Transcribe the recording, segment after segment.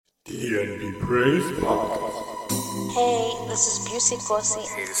DNB Praise Podcast. Hey, this is Busey Kosi.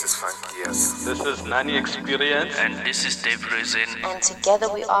 Hey, this is Funky, yes. This is Nani Experience. And this is Dave Resin. And together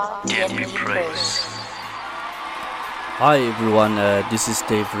we are DNB Praise. Hi everyone, this is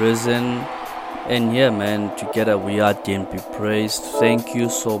Dave Resin. And yeah man, together we are DNB Praise. Thank you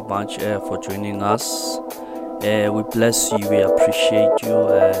so much for joining us. We bless you, we appreciate you.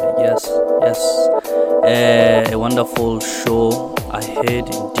 Yes. A wonderful show ahead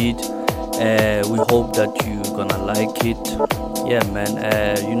indeed. We hope that you're gonna like it. Yeah man,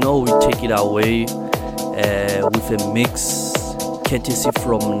 we take it away with a mix courtesy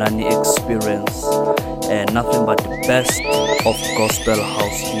from Nani Experience. Nothing but the best of gospel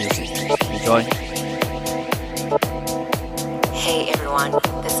house music. Enjoy. Hey everyone,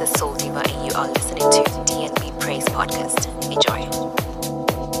 this is Soul Diva and you are listening to DNB Praise Podcast. Enjoy.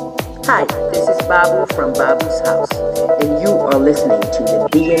 Hi, this is Babu from Babu's House, and you are listening to the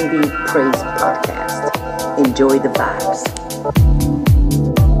DNB Praise Podcast. Enjoy the vibes.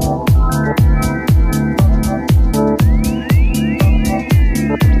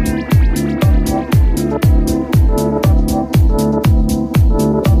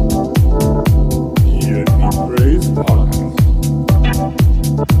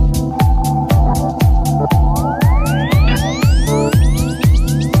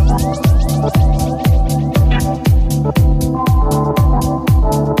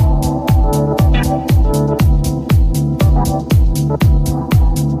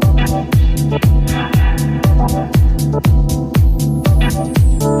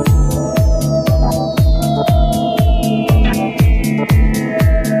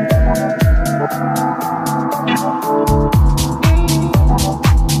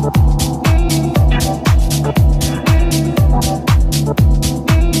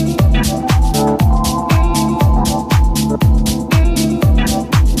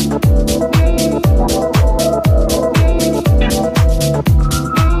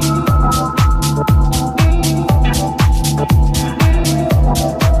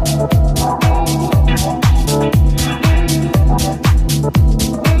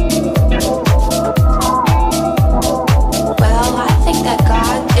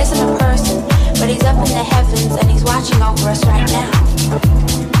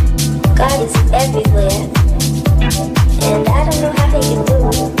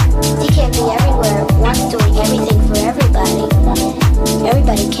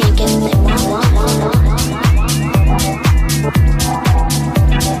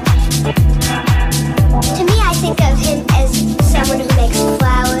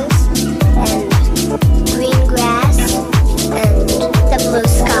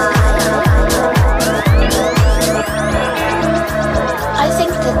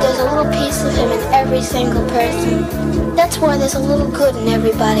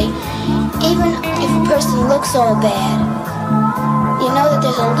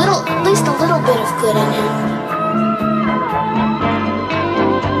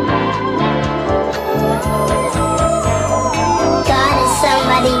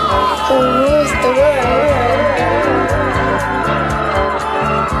 Somebody who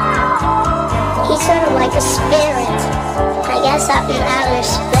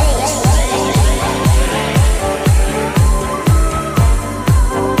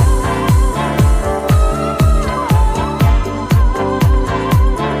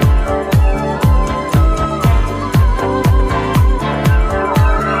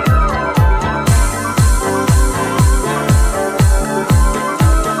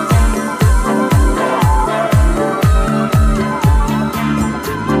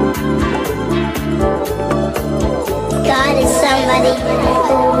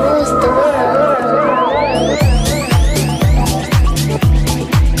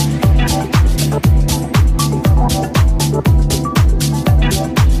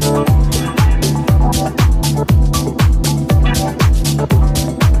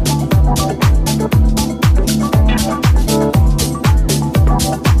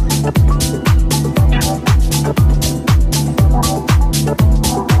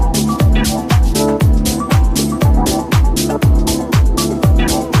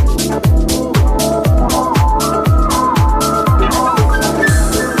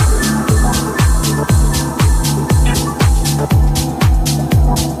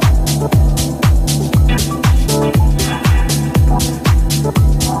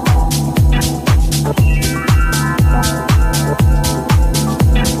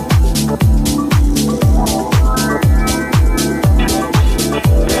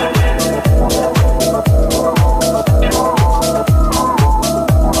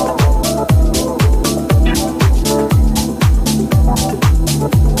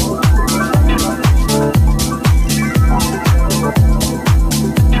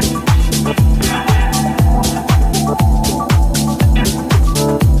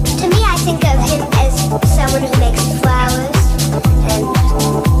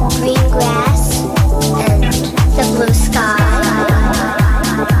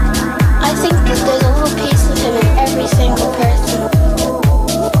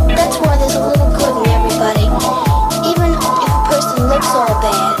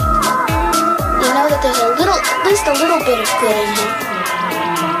just a little bit of good in him.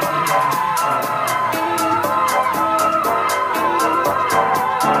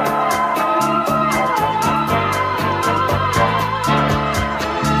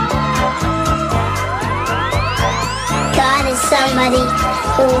 God is somebody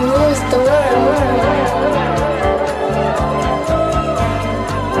who rules the world.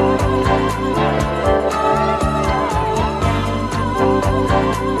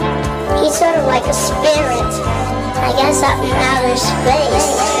 He's sort of like a spirit, I guess, up in outer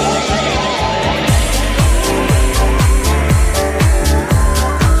space.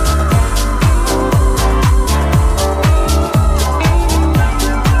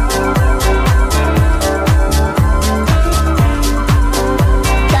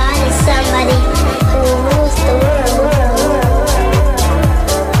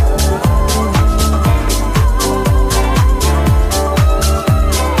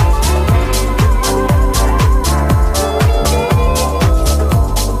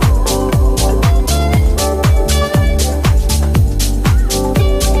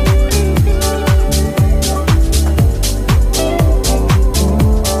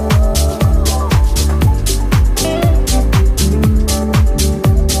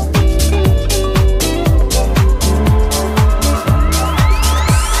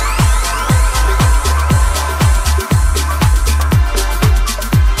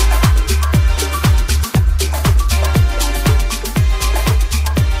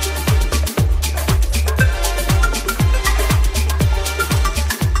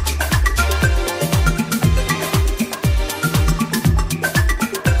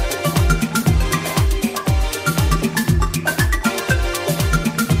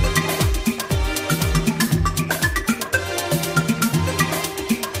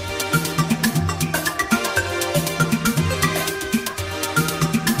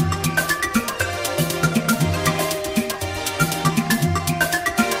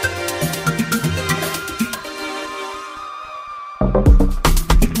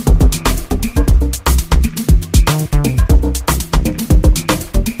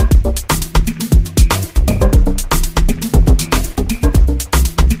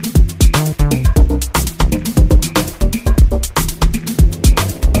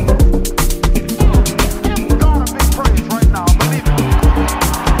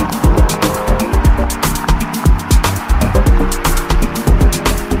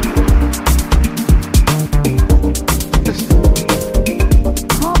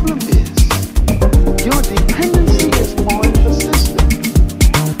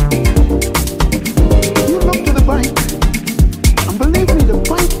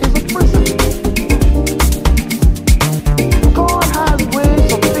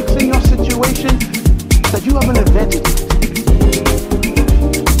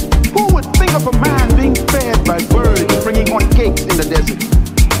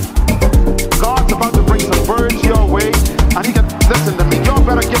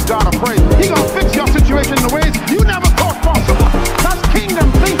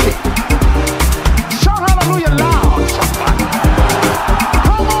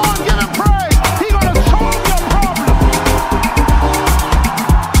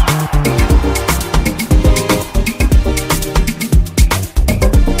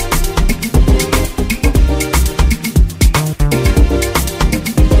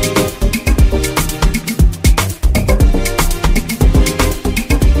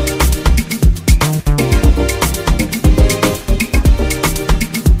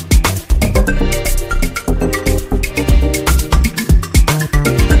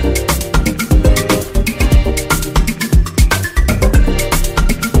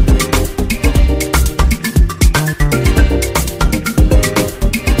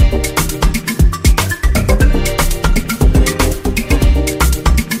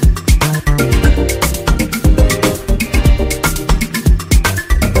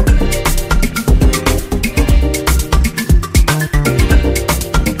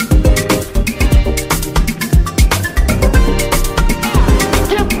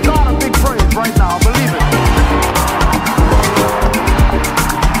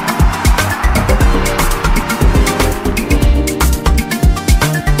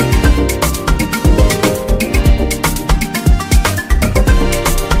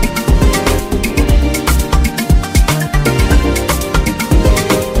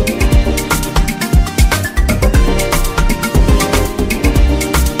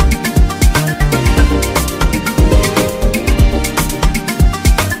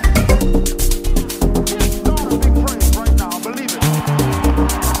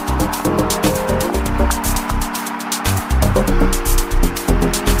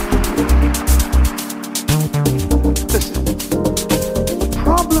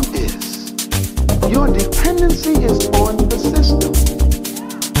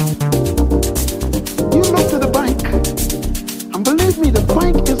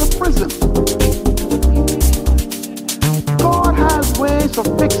 methods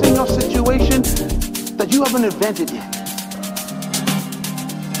of fixing your situation that you haven't invented yet.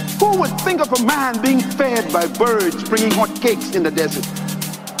 Who would think of a man being fed by birds bringing hot cakes in the desert?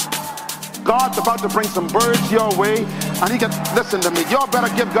 God's about to bring some birds your way, and he can, listen to me, y'all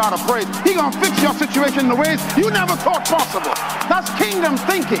better give God a praise. He gonna fix your situation in the ways you never thought possible. That's kingdom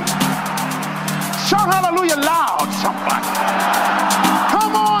thinking. Shout hallelujah loud, somebody.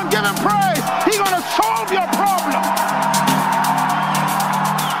 Come on, give him praise. He gonna solve your problem.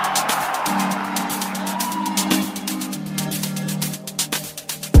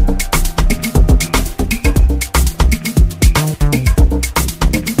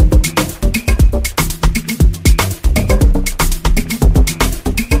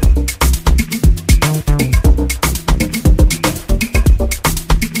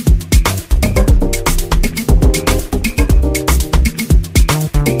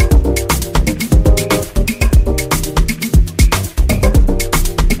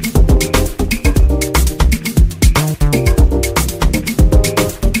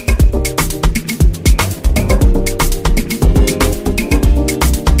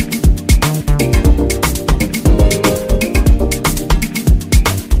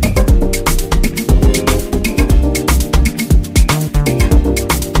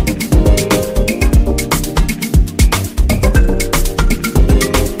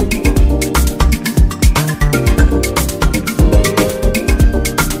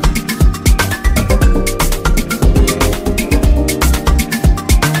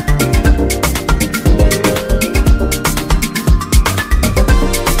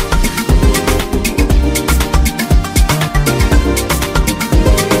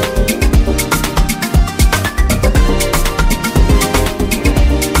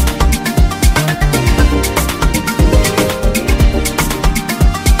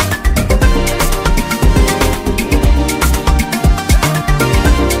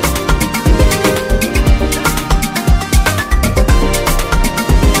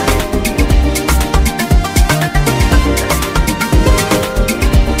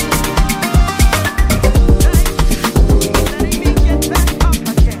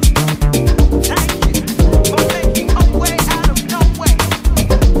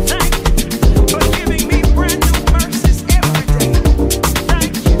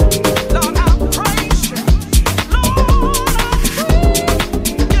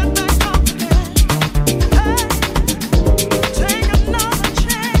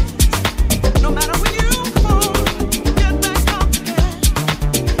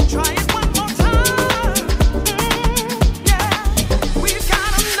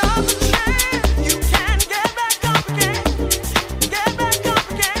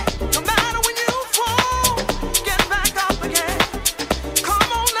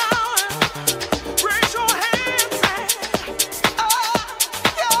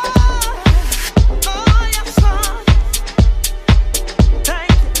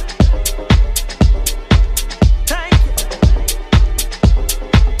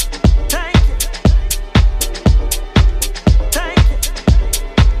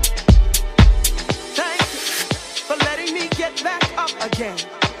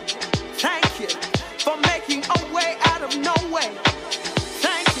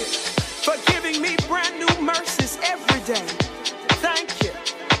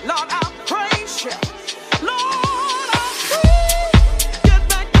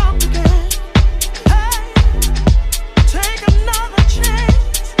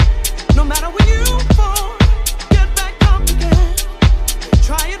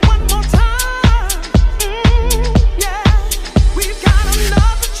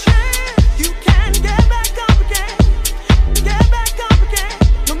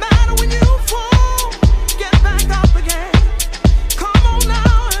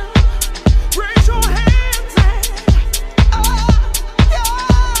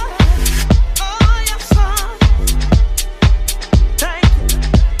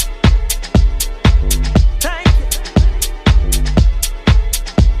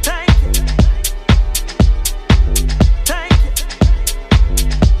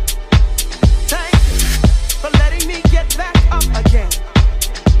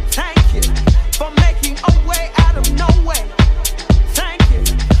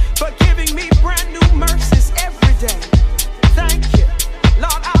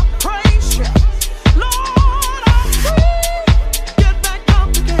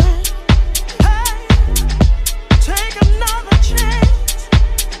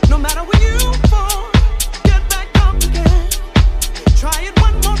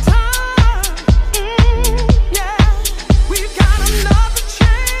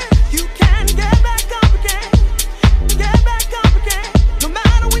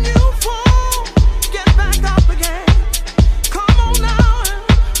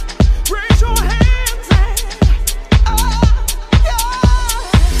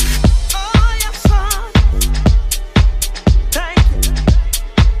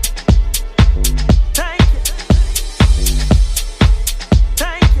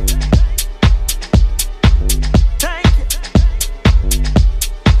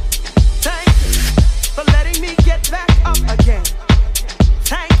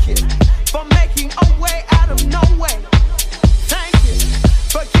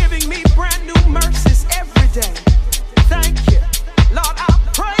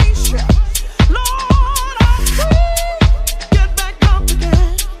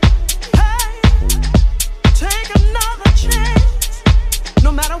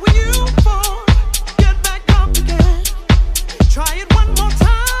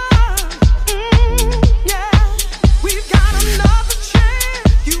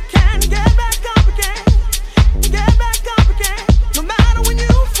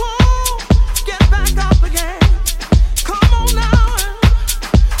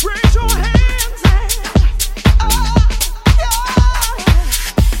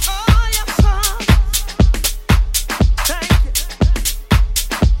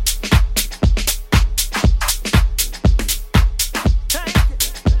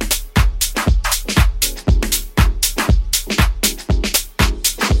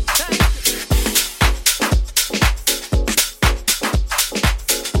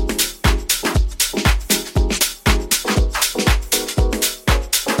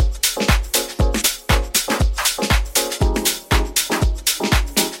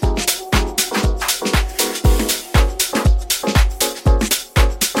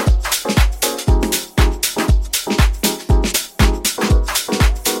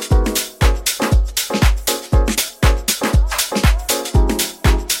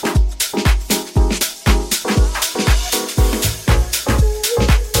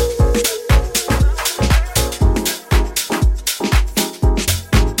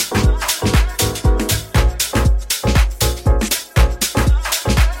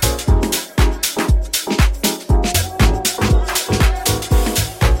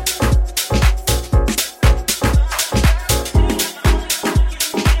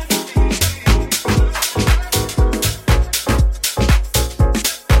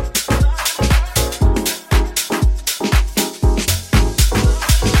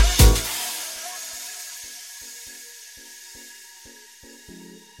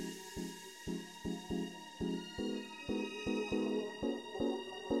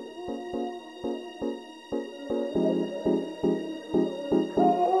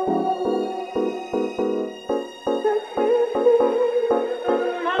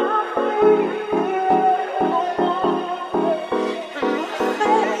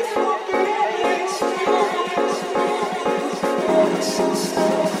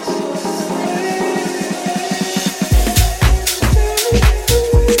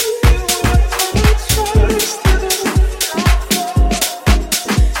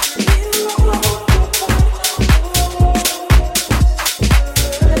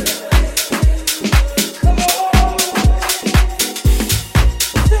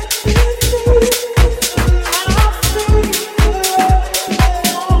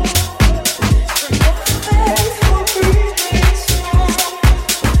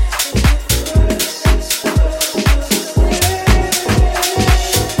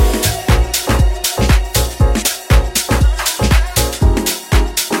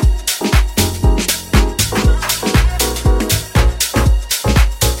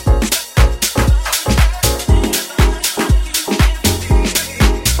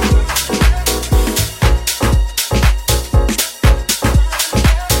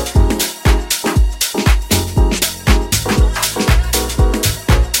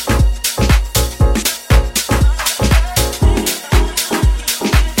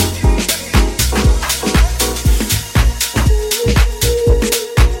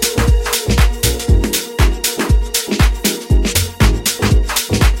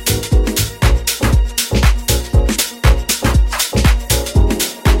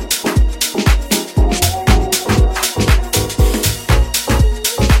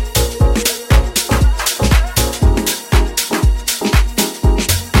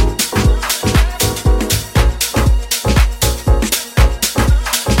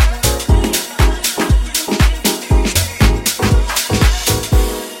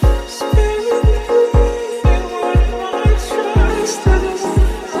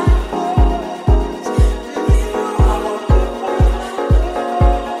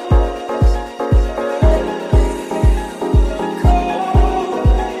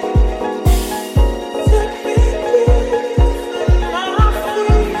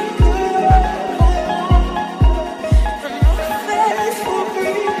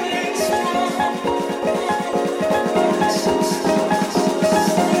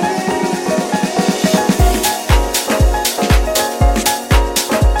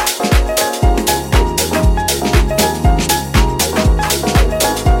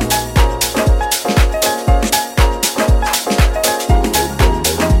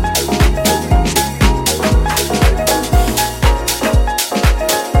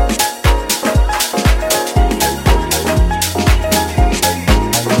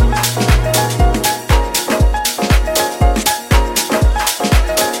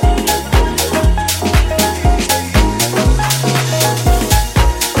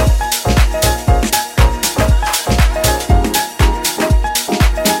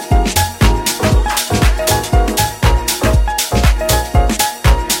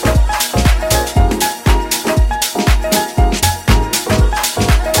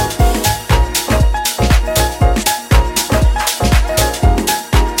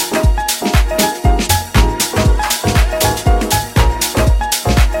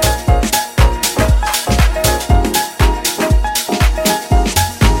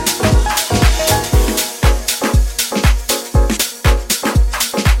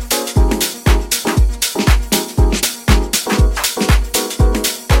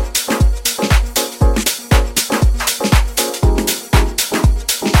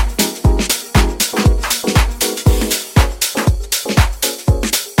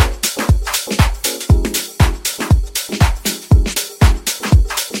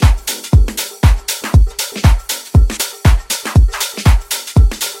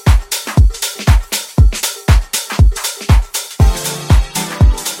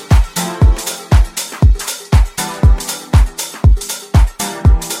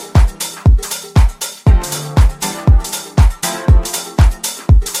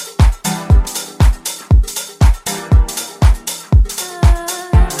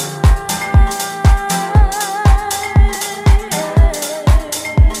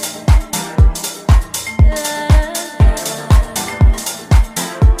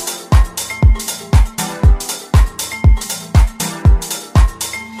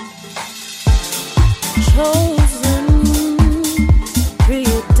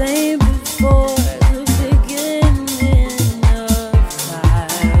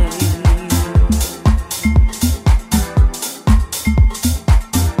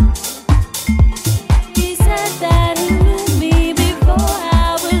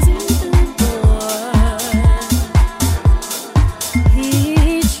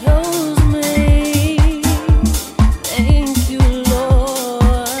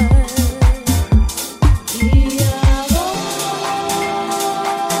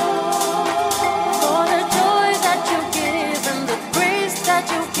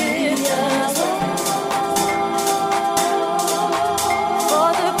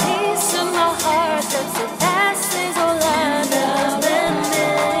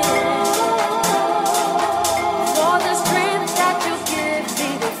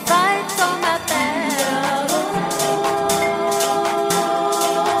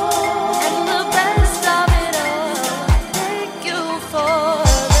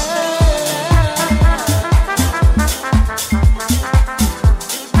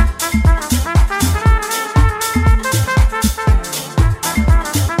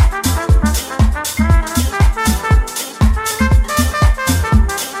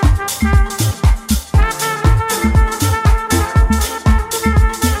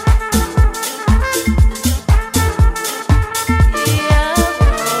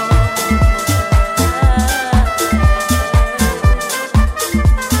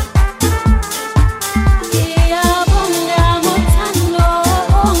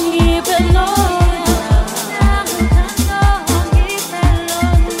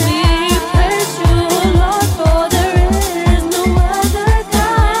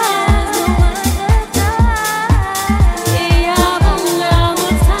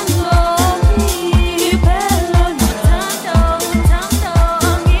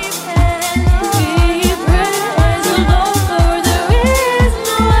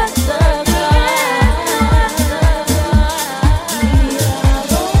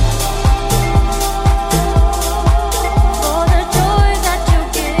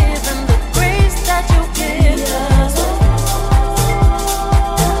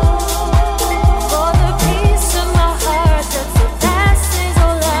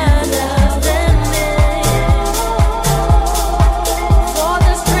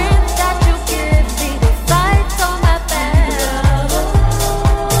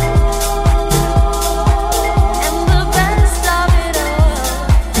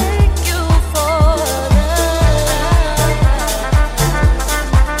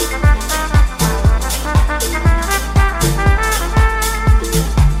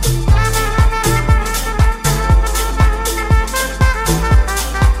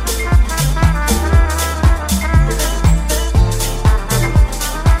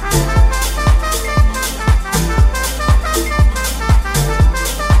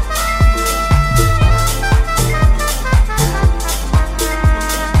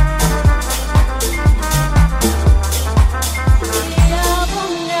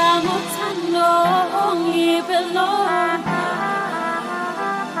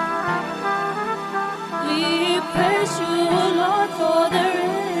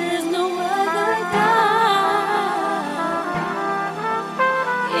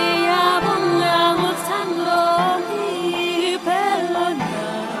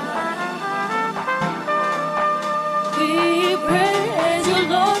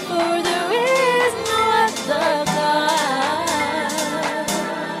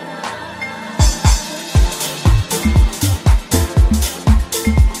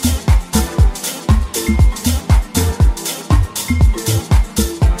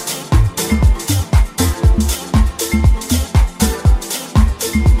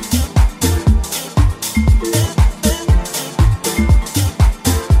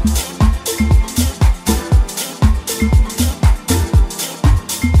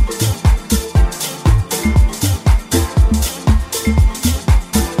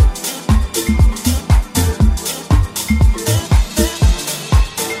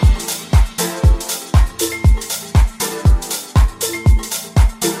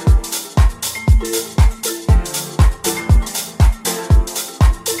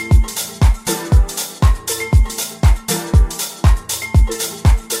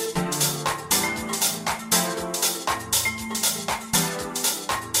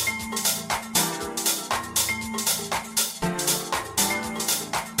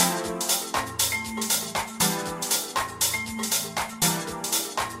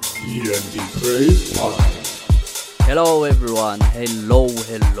 DNB Praise Podcast. Hello everyone, hello.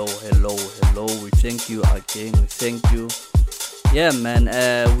 We thank you again, we thank you. Yeah man,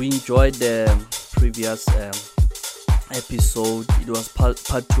 we enjoyed the previous episode. It was part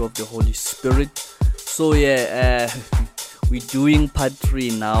 2 of the Holy Spirit. So yeah, we're doing part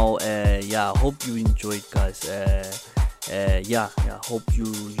 3 now. Yeah, hope you enjoyed, guys. Yeah, hope you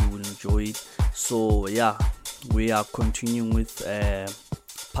will enjoy it. So yeah, we are continuing with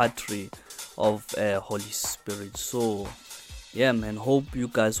part 3 of Holy Spirit. So yeah, man, hope you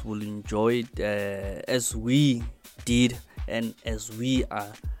guys will enjoy it as we did and as we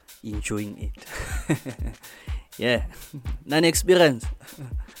are enjoying it. Yeah, none experience.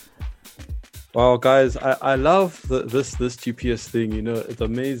 Wow, guys, I love this GPS thing. You know, it's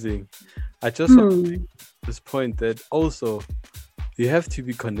amazing. I just want to make this point that also you have to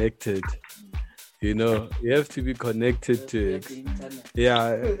be connected. You know, you have to be connected to it.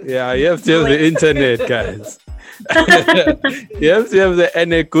 Yeah, you have to have the internet, guys. You have to have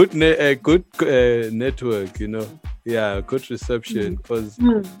a good network. You know, yeah, good reception. Because hey,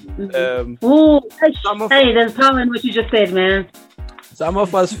 there's power in what you just said, man. Some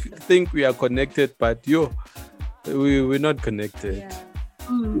of us think we are connected, but we're not connected. Yeah.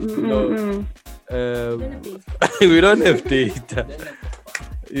 You know, we don't have data.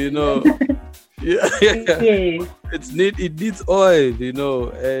 You know, yeah. It needs oil. You know,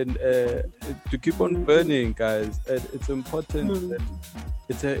 and to keep on burning, guys. And it's important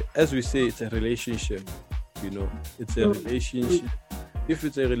that as we say, it's a relationship. You know, it's a relationship. If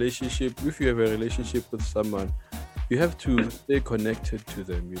it's a relationship, if you have a relationship with someone, you have to stay connected to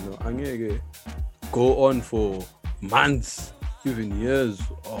them, you know. Angeke go on for months, even years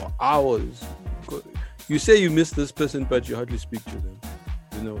or hours. You say you miss this person, but you hardly speak to them,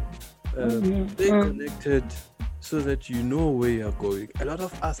 you know. Stay connected so that you know where you're going. A lot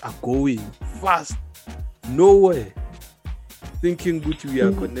of us are going fast, nowhere, thinking good we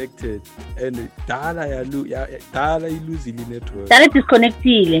are connected, and dala losing the network. That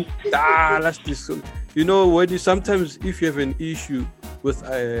disconnected. You know, when sometimes if you have an issue with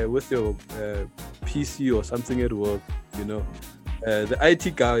your PC or something at work, you know, the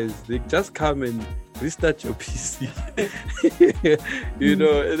IT guys, they just come and restart your PC. You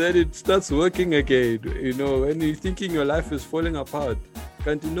know, and then it starts working again. You know, when you're thinking your life is falling apart,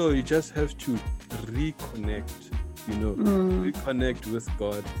 can't you know? You just have to reconnect. You know, reconnect with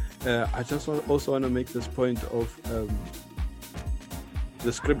God. I just also want to make this point of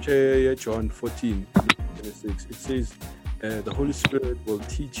the scripture here, John 14:26. It says, the Holy Spirit will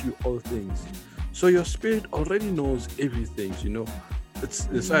teach you all things. So your spirit already knows everything, you know. It's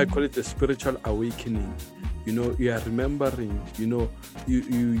why I call it a spiritual awakening. You know, you are remembering, you know,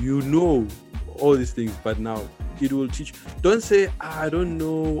 you know all these things, but now it will teach. Don't say, I don't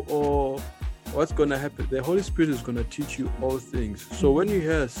know, or what's going to happen. The Holy Spirit is going to teach you all things. So when you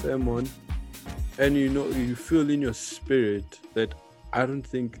hear a sermon and you know, you feel in your spirit that I don't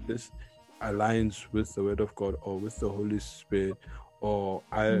think this aligns with the Word of God or with the Holy Spirit, or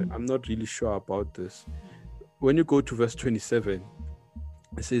I'm not really sure about this. When you go to verse 27,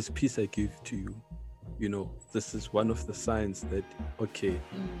 it says, peace I give to you. You know, this is one of the signs that, okay,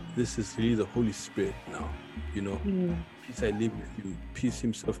 this is really the Holy Spirit now. You know, peace I live with you. Peace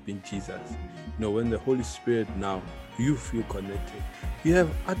himself being Jesus. You know, when the Holy Spirit now, you feel connected. You have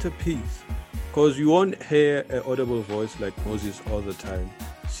utter peace. Because you won't hear an audible voice like Moses all the time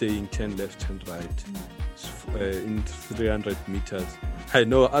saying 10 left, 10 right in 300 meters. I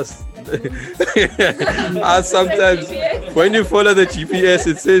know us, us sometimes when you follow the GPS,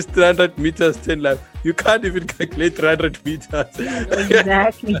 it says 300 meters, 10 left. You can't even calculate 300 meters.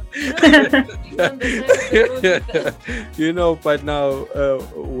 Exactly. You know, but now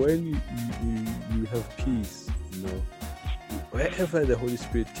when you have peace, you know, wherever the Holy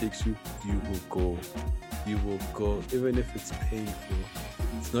Spirit takes you, you will go. You will go, even if it's painful.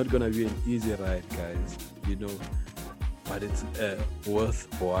 It's not gonna be an easy ride, guys. You know, but it's a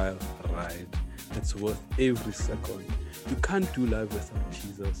worthwhile ride. It's worth every second. You can't do life without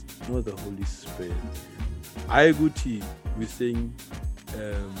Jesus, nor the Holy Spirit. I go to we saying,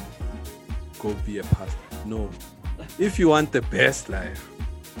 go be a pastor. No, if you want the best life,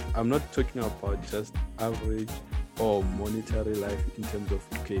 I'm not talking about just average or monetary life in terms of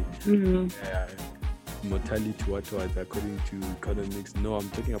mortality, what was according to economics. No, I'm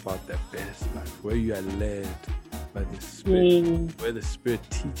talking about the best life where you are led by the Spirit, where the Spirit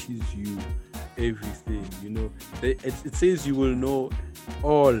teaches you everything. You know, it says you will know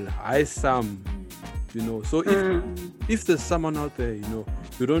all. I some. You know, so if there's someone out there, you know,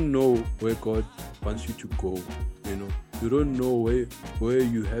 you don't know where God wants you to go. You know, you don't know where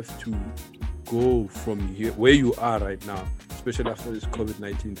you have to go from here, where you are right now, especially after this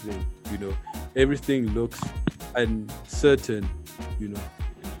COVID-19 thing. You know, everything looks uncertain. You know,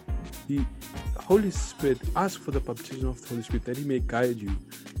 Holy Spirit, ask for the baptism of the Holy Spirit, that He may guide you,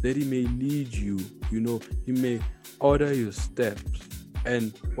 that He may lead you, He may order your steps.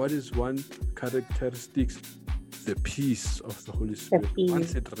 And what is one characteristic? The peace of the Holy Spirit.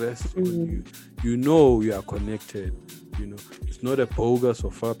 Once it rests on you, you are connected. It's not a bogus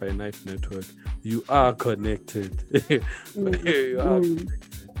or far by night network. You are connected. You are connected.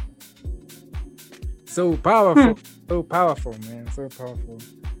 So powerful, man, so powerful.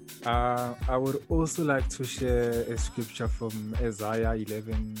 I would also like to share a scripture from Isaiah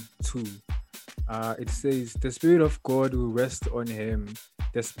 11:2. It says, "The Spirit of God will rest on him,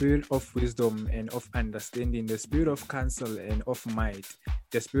 the Spirit of wisdom and of understanding, the Spirit of counsel and of might,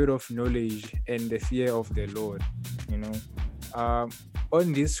 the Spirit of knowledge and the fear of the Lord."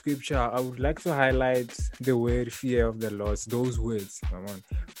 On this scripture, I would like to highlight the word "fear of the Lord," those words,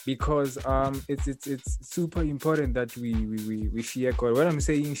 because it's super important that we fear God. When I'm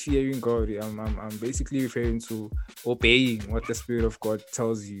saying fearing God, I'm basically referring to obeying what the Spirit of God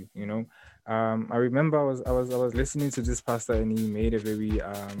tells you. I remember I was listening to this pastor, and he made a very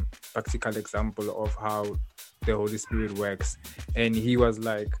practical example of how the Holy Spirit works, and he was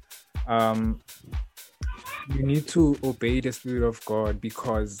like, you need to obey the Spirit of God,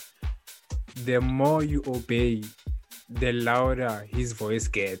 because the more you obey, the louder His voice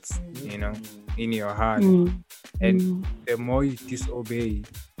gets, in your heart, and the more you disobey,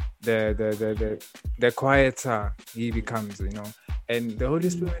 the quieter He becomes, And the Holy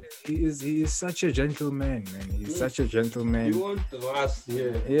Spirit, he is such a gentleman, man. He's such a gentleman. He won't rust,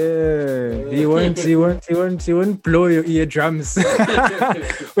 He won't blow your eardrums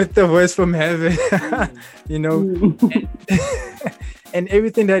with the voice from heaven, and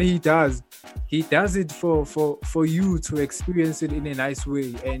everything that he does it for you to experience it in a nice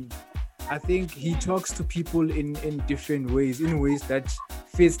way. And I think he talks to people in different ways, in ways that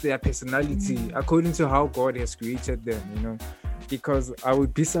fits their personality according to how God has created them, Because I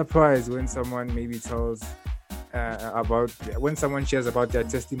would be surprised when someone maybe tells when someone shares about their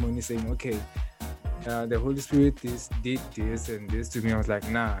testimony, saying, okay, the Holy Spirit did this and this to me. I was like,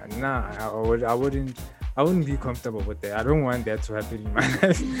 nah, I wouldn't be comfortable with that. I don't want that to happen in my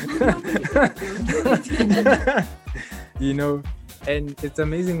life. And it's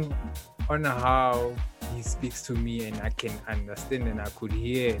amazing on how He speaks to me, and I can understand, and I could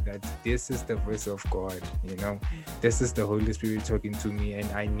hear that this is the voice of God, this is the Holy Spirit talking to me, and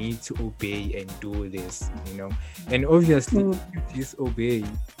I need to obey and do this, and obviously if you disobey,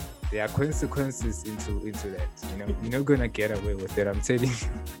 there are consequences into that, you're not gonna get away with it. I'm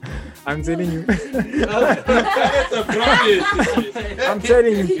telling you.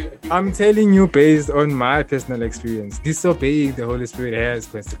 I'm telling you based on my personal experience, disobeying the Holy Spirit has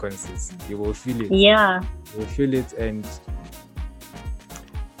consequences. You will feel it. Yeah. You will feel it, and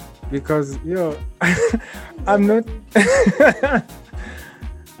because I'm not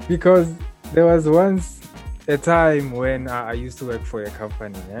because there was once a time when I used to work for a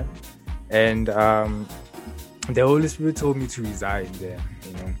company, and the Holy Spirit told me to resign there,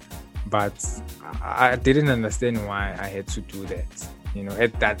 but I didn't understand why I had to do that.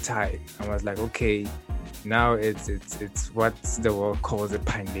 At that time, I was like, okay, now it's what the world calls a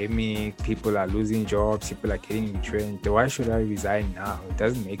pandemic. People are losing jobs, people are getting retrenched. Why should I resign now? It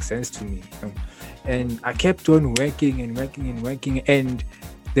doesn't make sense to me. And I kept on working, and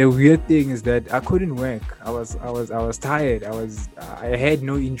the weird thing is that I couldn't work. I was tired. I had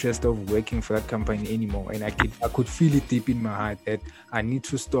no interest of working for that company anymore, and I could feel it deep in my heart that I need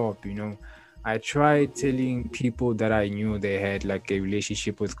to stop. I tried telling people that I knew they had like a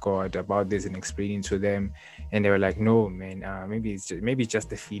relationship with God about this and explaining to them, and they were like, "No, man, maybe it's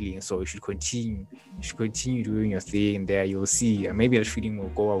just a feeling. So you should continue. You should continue doing your thing there. You'll see. Maybe that feeling will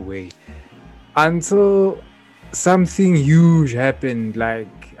go away." Until something huge happened. Like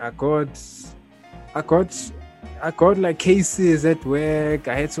I got like cases at work.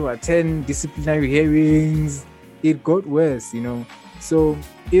 I had to attend disciplinary hearings. It got worse, So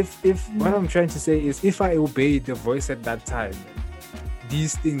if what I'm trying to say is, if I obeyed the voice at that time,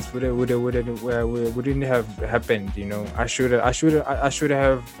 these things wouldn't have happened. I should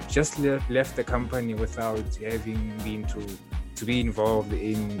have just left the company without having been to be involved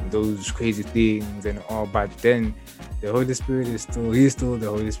in those crazy things and all. But then the Holy Spirit he's still the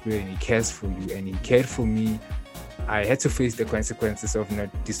Holy Spirit, and He cares for you, and He cared for me. I had to face the consequences of not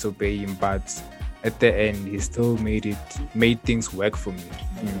disobeying, but at the end, He still made things work for me.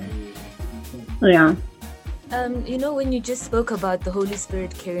 Yeah. When you just spoke about the Holy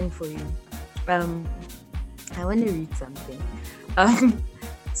Spirit caring for you, I want to read something.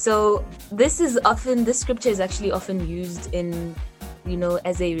 So this scripture is actually often used in you know,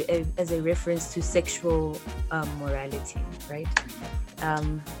 as a reference to sexual morality, right?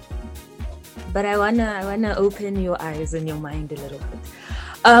 But I wanna open your eyes and your mind a little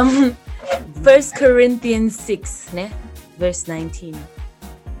bit. 1 Corinthians 6, verse 19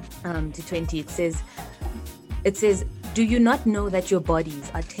 to 20. It says, "Do you not know that your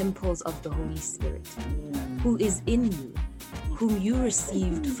bodies are temples of the Holy Spirit, who is in you, whom you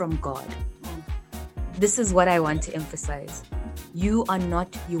received from God?" This is what I want to emphasize. You are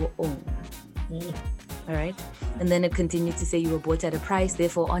not your own. All right? And then it continued to say, "You were bought at a price,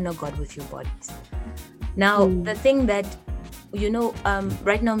 therefore honor God with your bodies." Now, the thing that, you know,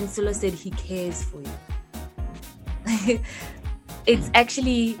 right now Msilo said he cares for you. It's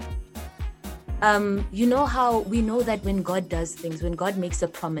actually, you know how we know that when God does things, when God makes a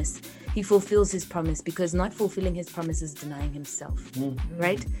promise, he fulfills his promise, because not fulfilling his promise is denying himself,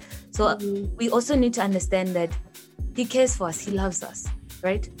 right? So we also need to understand that he cares for us, he loves us,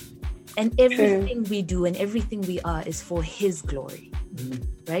 right? And everything we do and everything we are is for his glory,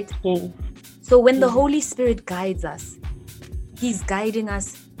 right? So when the Holy Spirit guides us, he's guiding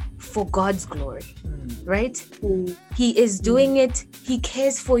us for God's glory, right? He is doing it. He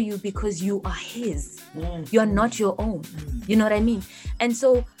cares for you because you are his. You're not your own. You know what I mean? And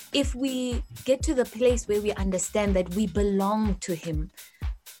so if we get to the place where we understand that we belong to him,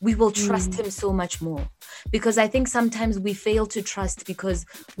 we will trust him so much more. Because I think sometimes we fail to trust because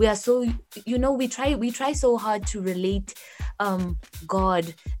we are so, you know, we try so hard to relate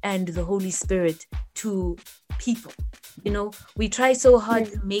God and the Holy Spirit to people. You know, we try so hard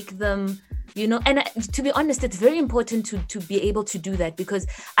to make them, you know, and to be honest, it's very important to be able to do that, because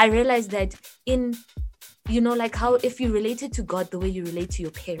I realize that in, you know, like how if you related to God the way you relate to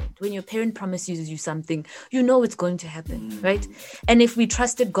your parent, when your parent promises you something, you know it's going to happen, right? And if we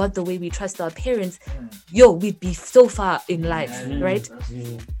trusted God the way we trust our parents, we'd be so far in life, right?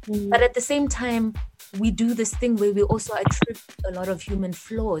 But at the same time, we do this thing where we also attribute a lot of human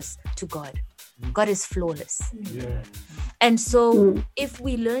flaws to God. God is flawless. And so if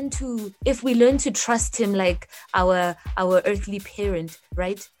we learn to trust him like our earthly parent,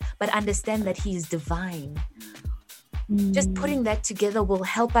 right? But understand that he is divine. Just putting that together will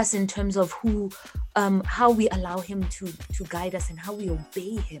help us in terms of how we allow him to guide us and how we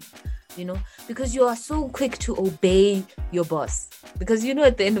obey him, you know, because you are so quick to obey your boss, because, you know,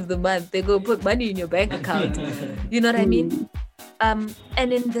 at the end of the month, they go put money in your bank account. You know what I mean? And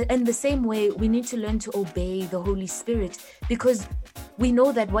in the same way, we need to learn to obey the Holy Spirit, because we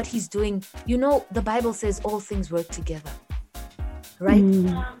know that what he's doing, you know, the Bible says all things work together, right?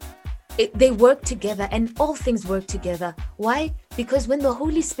 They work together, and all things work together. Why? Because when the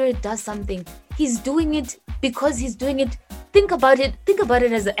Holy Spirit does something, he's doing it because he's doing it. Think about it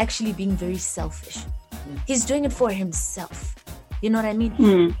as actually being very selfish. He's doing it for himself. You know what I mean?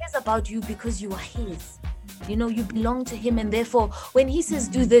 He cares about you because you are his. You know, you belong to him, and therefore when he says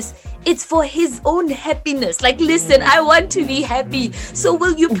do this, it's for his own happiness. Like, listen, I want to be happy, so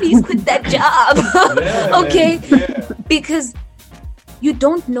will you please quit that job? Okay? Because you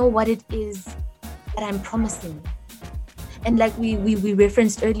don't know what it is that I'm promising. And like we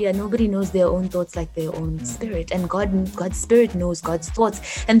referenced earlier, nobody knows their own thoughts like their own spirit. And God's spirit knows God's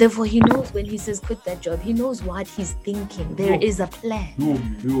thoughts. And therefore he knows when he says quit that job, he knows what he's thinking. There is a plan.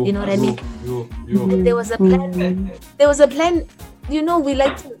 You know what I mean? There was a plan. There was a plan. You know, we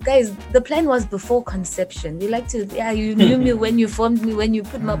like to, guys, the plan was before conception. We like to, you knew me when you formed me, when you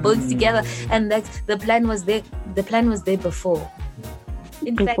put my bones together. And that the plan was there. The plan was there before.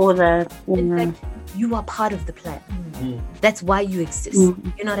 In fact, you are part of the plan. That's why you exist.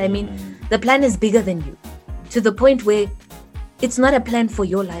 You know what I mean? The plan is bigger than you, to the point where it's not a plan for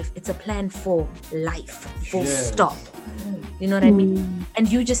your life, it's a plan for life, full stop. You know what I mean?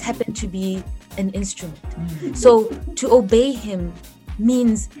 And you just happen to be an instrument. So to obey him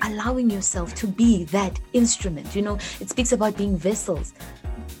means allowing yourself to be that instrument. You know, it speaks about being vessels.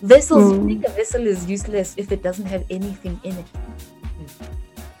 Vessels, you think a vessel is useless if it doesn't have anything in it.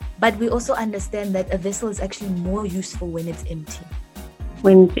 But we also understand that a vessel is actually more useful when it's empty.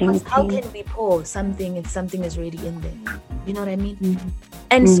 Because how can we pour something if something is already in there? You know what I mean?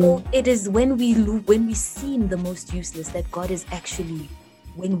 And so it is when we seem the most useless that God is actually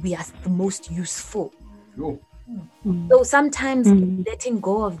when we are the most useful. So sometimes letting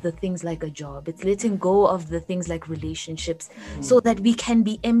go of the things like a job, it's letting go of the things like relationships, so that we can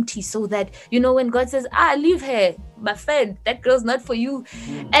be empty, so that, you know, when God says, leave her, my friend, that girl's not for you.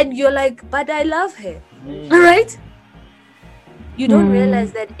 And you're like, but I love her. All right? You don't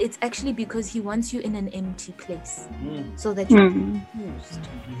realize that it's actually because he wants you in an empty place, so that you can be used.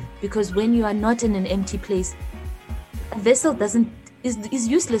 Because when you are not in an empty place, a vessel doesn't is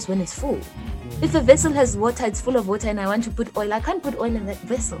useless when it's full. If a vessel has water, it's full of water, and I want to put oil, I can't put oil in that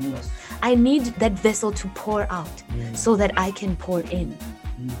vessel. I need that vessel to pour out so that I can pour in.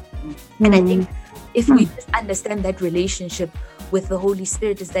 And I think if we just understand that relationship with the Holy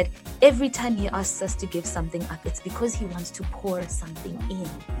Spirit, is that every time he asks us to give something up, it's because he wants to pour something in.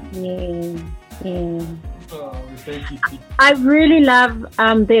 I really love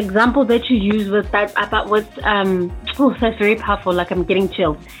the example that you use with that about what that's very powerful. Like I'm getting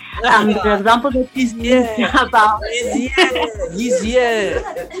chills. The example that you used about he's here.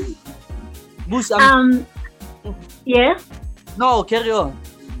 Moose, yeah. No, carry on.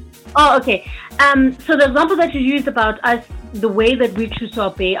 Oh, okay. So the example that you used about us, the way that we choose to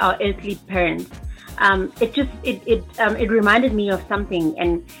obey our earthly parents, it reminded me of something.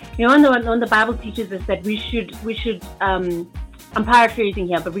 And you know, when the Bible teaches us that we should I'm paraphrasing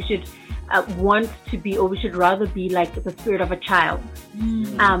here, but we should want to be, or we should rather be like the spirit of a child.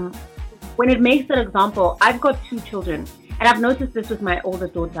 When it makes that example, I've got 2 children, and I've noticed this with my older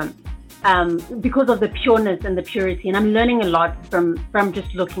daughter. Because of the pureness and the purity, and I'm learning a lot from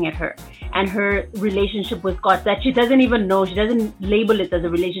just looking at her and her relationship with God, that she doesn't even know, she doesn't label it as a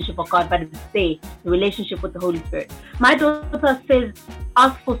relationship with God, but it's the relationship with the Holy Spirit. My daughter says,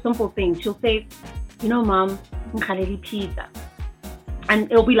 ask for simple things. She'll say, you know, Mom, ngikhaleli pizza,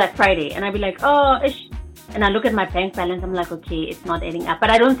 and it'll be like Friday, and I'll be like, oh, ish. And I look at my bank balance, I'm like, okay, it's not adding up, but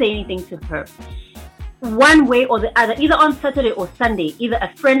I don't say anything to her. One way or the other, either on Saturday or Sunday, either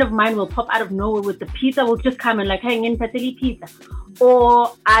a friend of mine will pop out of nowhere with the pizza, will just come and like, hang in pateli pizza,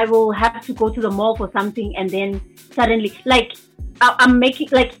 or I will have to go to the mall for something, and then suddenly, like, I'm making,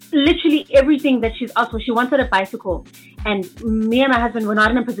 like, literally everything that she's asked for. She wanted a bicycle, and me and my husband were not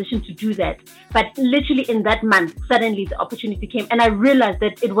in a position to do that. But literally in that month, suddenly the opportunity came, and I realized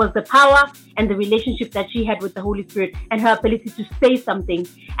that it was the power and the relationship that she had with the Holy Spirit and her ability to say something.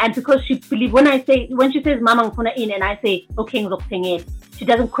 And because she believed, when she says, Mama, ngifuna ini, and I say, okay, ngizokutengela, she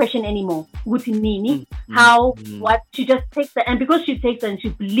doesn't question anymore. Ukuthi nini, how, what, she just takes that. And because she takes that and she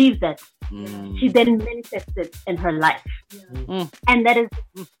believes that, she then manifests it in her life. And that is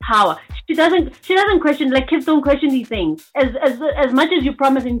power. She doesn't question, like kids don't question these things. As much as you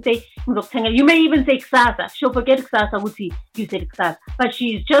promise and say, you may even say kusasa. She'll forget kusasa, Wuti, you said kusasa. But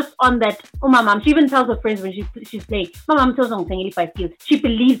she's just on that, oh my mom. She even tells her friends when she's playing, my mom tells her if I feel. She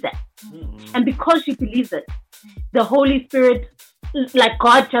believes that. And because she believes it, the Holy Spirit, like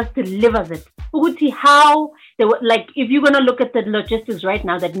God just delivers it. Wuti, how they were, like, if you're gonna look at the logistics right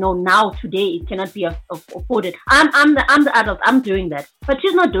now, that no, now today it cannot be afforded. I'm the adult. I'm doing that, but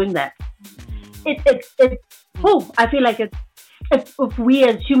she's not doing that. I feel like if we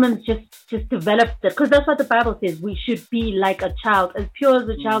as humans just develop that, because that's what the Bible says. We should be like a child, as pure as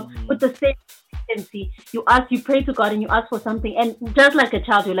a child, with the same consistency. You pray to God, and you ask for something, and just like a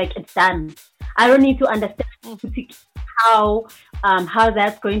child, you're like, it's done. I don't need to understand how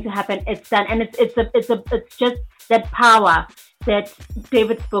that's going to happen. It's done, and it's just that power that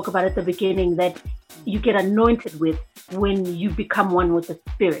David spoke about at the beginning, that you get anointed with when you become one with the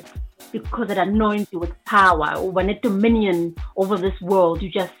Spirit, because it anoints you with power, or when it dominion over this world. You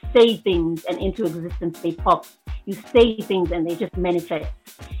just say things, and into existence they pop. You say things, and they just manifest.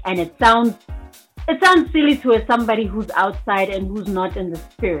 And it sounds silly to somebody who's outside and who's not in the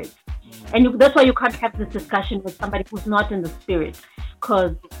Spirit. And that's why you can't have this discussion with somebody who's not in the Spirit.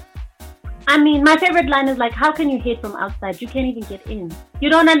 Because, I mean, my favorite line is like, how can you hate from outside? You can't even get in. You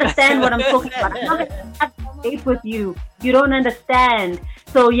don't understand what I'm talking about. I'm not going to have a date with you. You don't understand.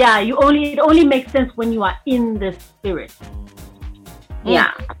 So yeah, it only makes sense when you are in the Spirit.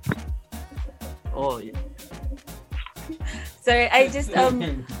 Yeah. Oh, yeah. Sorry, I just,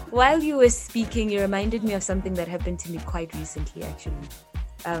 while you were speaking, you reminded me of something that happened to me quite recently, actually.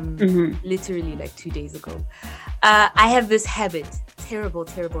 Literally like 2 days ago. I have this habit, terrible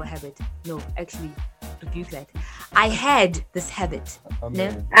habit. No, actually, rebuke that. I had this habit.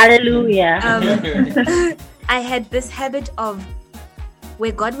 No? Hallelujah. I had this habit of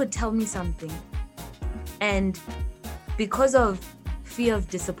where God would tell me something, and because of fear of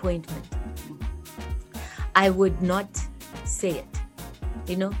disappointment, I would not say it.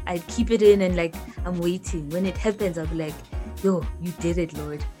 You know, I'd keep it in, and like, I'm waiting. When it happens, I'll be like, yo, you did it,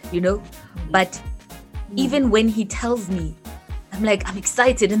 Lord, you know? But even when he tells me, I'm like, I'm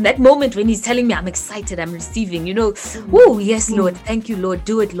excited. In that moment when he's telling me, I'm excited, I'm receiving, you know, oh, yes, Lord, thank you, Lord,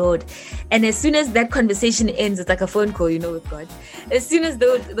 do it, Lord. And as soon as that conversation ends, it's like a phone call, you know, with God. As soon as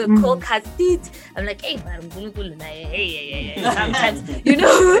the call cuts, I'm like, hey, sometimes, you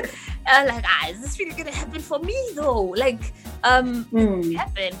know, I'm like, is this really gonna happen for me though? Like, it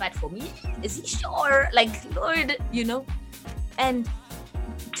happen, but for me, is he sure? Like, Lord, you know? And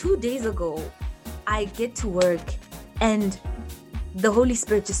 2 days ago, I get to work and the Holy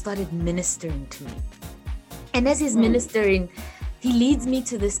Spirit just started ministering to me. And as he's ministering, he leads me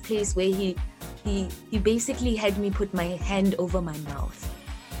to this place where he basically had me put my hand over my mouth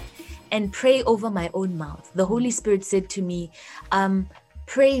and pray over my own mouth. The Holy Spirit said to me,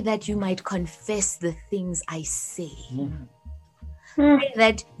 pray that you might confess the things I say. Pray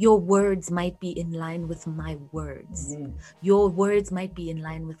that your words might be in line with my words. Your words might be in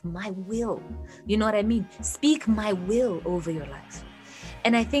line with my will. You know what I mean? Speak my will over your life.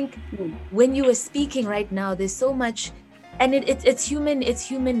 And I think when you are speaking right now, there's so much, and it's human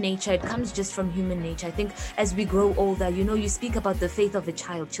nature. It comes just from human nature. I think as we grow older, you know, you speak about the faith of a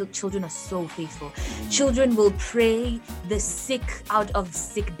child. Children are so faithful. Children will pray the sick out of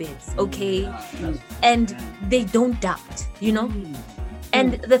sick beds, okay? And they don't doubt, you know?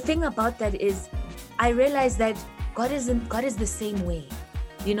 And the thing about that is, I realize that God is the same way,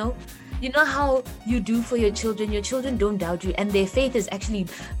 you know? You know how you do for your children don't doubt you, and their faith is actually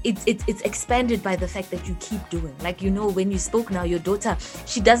it's expanded by the fact that you keep doing. Like, you know, when you spoke now, your daughter,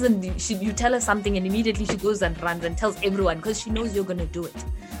 you tell her something and immediately she goes and runs and tells everyone because she knows you're gonna do it,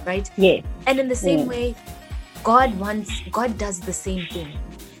 right? Yeah. And in the same way, God does the same thing.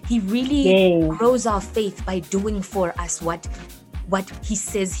 He really grows our faith by doing for us what he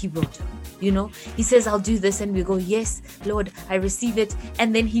says he will do. You know, he says, I'll do this. And we go, yes, Lord, I receive it.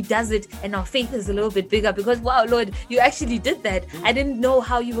 And then he does it. And our faith is a little bit bigger because, wow, Lord, you actually did that. I didn't know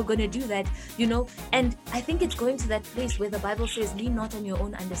how you were going to do that, you know. And I think it's going to that place where the Bible says, lean not on your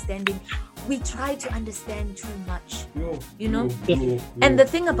own understanding. We try to understand too much, you know. And the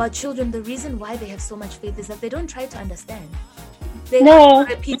thing about children, the reason why they have so much faith is that they don't try to understand. They ask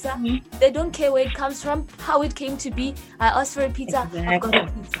for a pizza. They don't care where it comes from, how it came to be. I asked for a pizza. I've got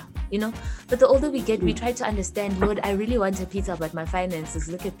a pizza. You know, but the older we get, we try to understand, Lord, I really want a pizza, but my finances,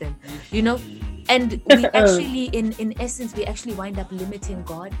 look at them, you know. And we actually, in essence, we actually wind up limiting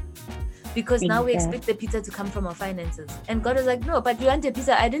God, because now we expect the pizza to come from our finances. And God is like, no, but you want a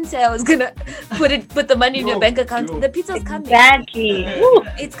pizza. I didn't say I was going to put the money in your bank account. The pizza's coming. Exactly.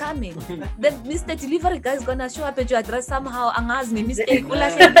 It's coming. The Mr. Delivery guy is going to show up at your address somehow. Angazmi, mistake.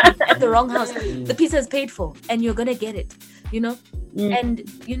 At the wrong house. The pizza is paid for and you're going to get it, you know. And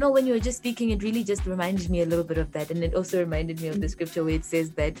you know, when you were just speaking, it really just reminded me a little bit of that. And it also reminded me of the scripture where it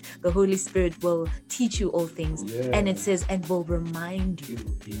says that the Holy Spirit will teach you all things. And it says, and will remind you.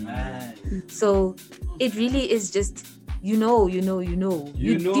 Amen. So it really is just, you know.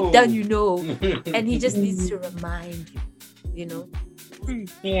 Deep down, you know. And he just needs to remind you, you know.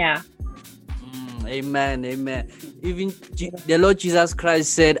 Yeah. Amen. Even the Lord Jesus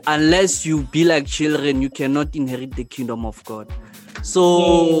Christ said, unless you be like children, you cannot inherit the kingdom of God.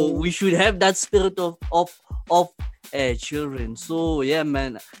 So we should have that spirit of children. So yeah,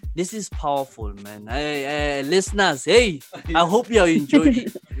 man, this is powerful, man. Listeners, hey, I hope you are enjoying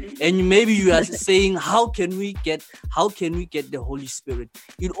it. And maybe you are saying, how can we get the Holy Spirit?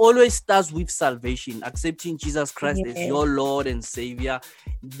 It always starts with salvation, accepting Jesus Christ as your Lord and Savior.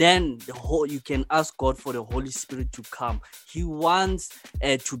 Then you can ask God for the Holy Spirit to come. He wants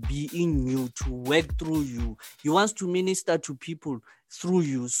to be in you, to work through you. He wants to minister to people through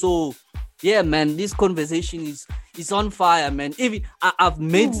you. So yeah, man, this conversation is on fire, man. Even I've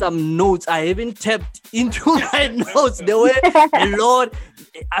made some notes. I haven't tapped into my notes. The way the Lord,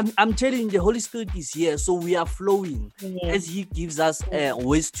 I'm telling you, the Holy Spirit is here. So we are flowing as He gives us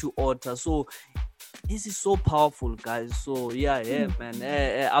ways to utter. So this is so powerful, guys. So yeah,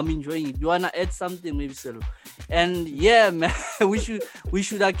 man. I'm enjoying it. You wanna add something, maybe, Selo? And yeah, man, we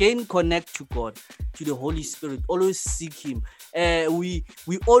should again connect to God, to the Holy Spirit. Always seek Him. We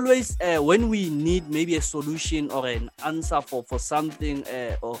always when we need maybe a solution or an answer for something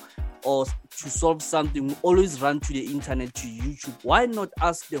or to solve something, we always run to the internet, to YouTube. Why not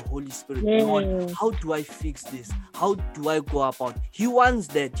ask the Holy Spirit, Lord, how do I fix this? How do I go about? He wants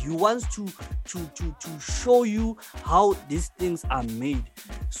that. He wants to show you how these things are made.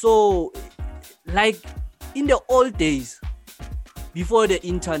 So, like in the old days, before the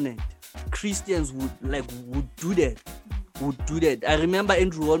internet, Christians would do that. I remember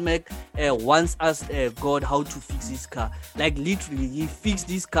Andrew Womack once asked God how to fix his car. Like literally, he fixed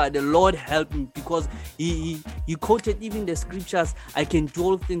this car. The Lord helped him because he quoted even the scriptures. I can do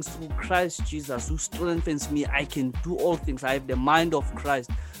all things through Christ Jesus who strengthens me. I can do all things. I have the mind of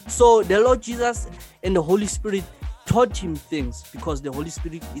Christ. So the Lord Jesus and the Holy Spirit taught him things because the Holy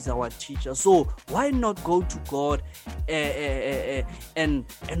Spirit is our teacher. So why not go to God and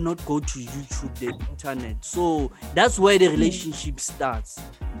not go to YouTube, the internet? So that's where the relationship starts.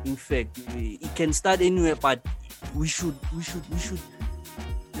 In fact, it can start anywhere, but we should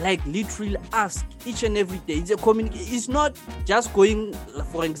like literally ask each and every day. It's a it's not just going,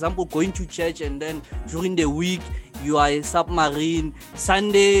 for example, going to church and then during the week you are a submarine.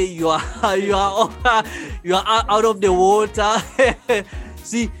 Sunday you are out of the water.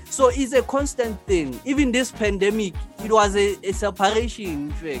 See, so it's a constant thing. Even this pandemic, it was a separation,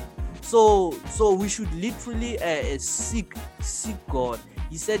 in fact. So we should literally seek God.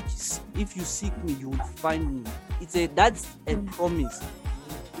 He said, if you seek me, you will find me. That's a promise.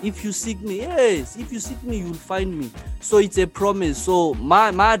 If you seek me, yes, if you seek me, you will find me. So it's a promise. So my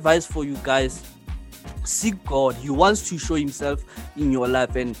advice for you guys, seek God. He wants to show himself in your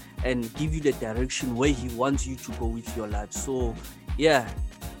life and give you the direction where he wants you to go with your life. So yeah.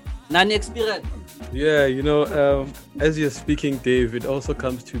 Nani experience. Yeah, as you're speaking, Dave, it also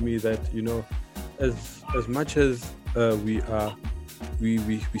comes to me that, as much as we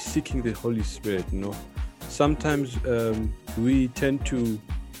seeking the Holy Spirit, sometimes we tend to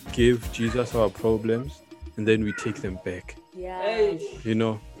give Jesus our problems and then we take them back. Yeah.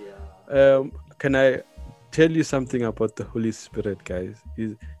 Can I tell you something about the Holy Spirit, guys?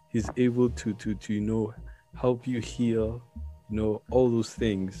 He's able to help you heal, all those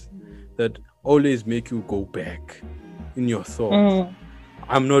things that always make you go back in your thoughts.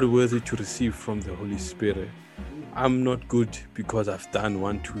 I'm not worthy to receive from the Holy Spirit. I'm not good because I've done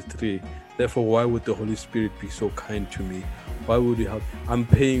 1, 2, 3. Therefore, why would the Holy Spirit be so kind to me? Why would he help? I'm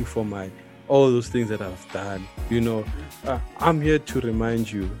paying for all those things that I've done. I'm here to remind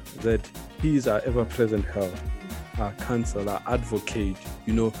you that he is our ever-present help, our counselor, our advocate.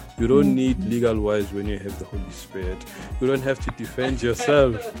 You don't need legal wise when you have the Holy Spirit. You don't have to defend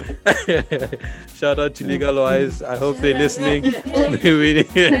yourself. Shout out to legal wise. I hope they're listening.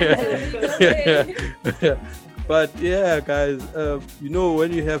 But yeah, guys,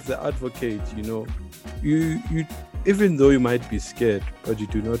 when you have the advocate, you even though you might be scared, but you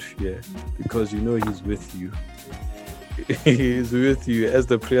do not fear because he's with you. He is with you. As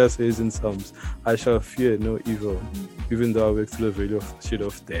the prayer says in Psalms, I shall fear no evil, even though I walk through the valley of shadow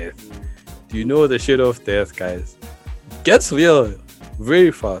of death. Do you know the shadow of death, guys? It gets real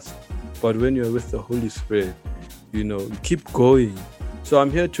very fast. But when you're with the Holy Spirit, you keep going. So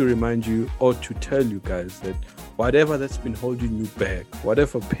I'm here to remind you or to tell you guys that whatever that's been holding you back,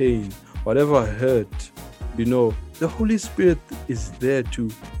 whatever pain, whatever hurt, the Holy Spirit is there to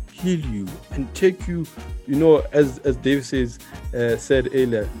heal you and take you, as Dave said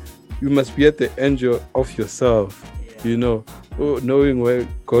earlier, you must be at the end of yourself, knowing where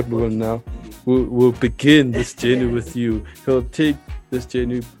God will begin this journey with you. He'll take this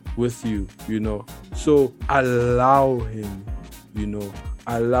journey with you, So allow him,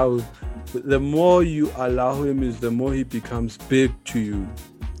 the more you allow him is the more he becomes big to you.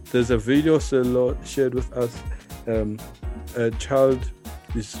 There's a video shared with us. A child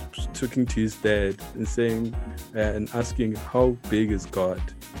is talking to his dad and saying and asking, how big is God?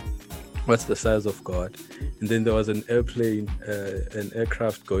 What's the size of God? And then there was an airplane, an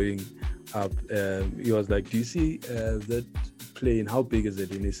aircraft going up. He was like, do you see that plane? How big is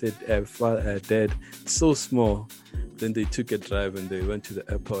it? And he said, Dad, it's so small. Then they took a drive and they went to the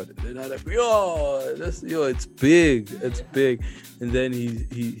airport. And then I was like, it's big. It's big. And then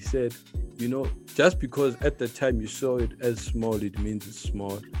he said, just because at the time you saw it as small, it means it's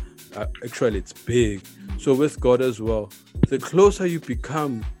small. Actually, it's big. So with God as well, the closer you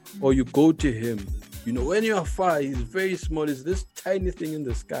become or you go to him, when you are far, he's very small. He's this tiny thing in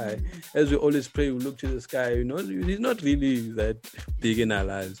the sky. As we always pray, we look to the sky. He's not really that big in our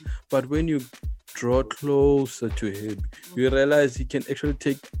lives. But when you draw closer to him, you realize he can actually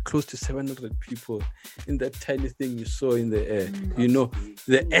take close to 700 people in that tiny thing you saw in the air.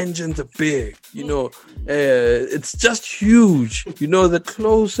 The engines are big, it's just huge. The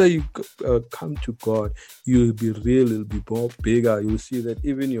closer you come to God, you'll be real, it'll be more bigger. You'll see that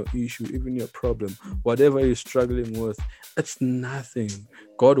even your issue, even your problem, whatever you're struggling with, it's nothing.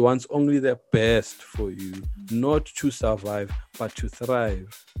 God wants only the best for you, not to survive, but to thrive.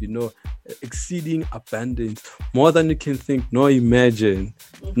 Exceeding abundance, more than you can think nor imagine.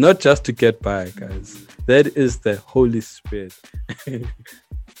 Not just to get by, guys. That is the Holy Spirit.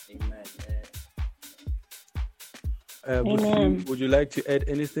 Amen. Would you like to add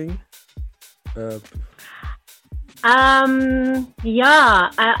anything? I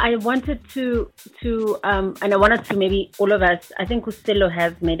wanted to and I wanted to maybe all of us, I think Costello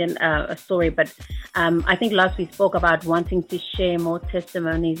has made a story, but I think last we spoke about wanting to share more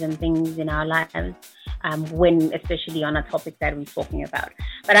testimonies and things in our lives, when especially on a topic that we're talking about.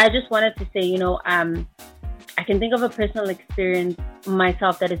 But I just wanted to say, I can think of a personal experience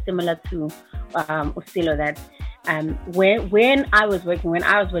myself that is similar to Usilo, that when I was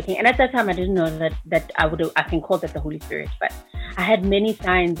working, and at that time I didn't know that I can call that the Holy Spirit, but I had many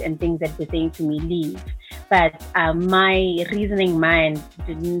signs and things that were saying to me, leave. But my reasoning mind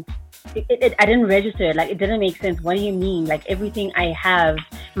I didn't register. Like, it didn't make sense. What do you mean? Like, everything I have,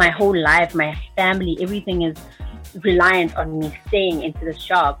 my whole life, my family, everything is reliant on me staying into this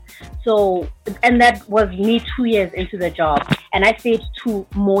job. So, and that was me 2 years into the job, and I stayed 2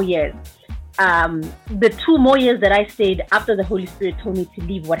 more years. The 2 more years that I stayed after the Holy Spirit told me to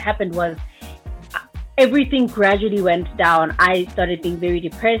leave, what happened was everything gradually went down. I started being very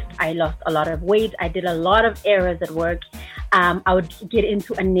depressed. I lost a lot of weight. I did a lot of errors at work. I would get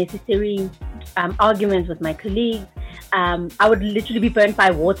into unnecessary arguments with my colleagues. I would literally be burnt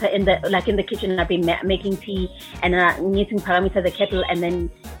by water in the kitchen. I'd be making tea and knitting paramita the kettle, and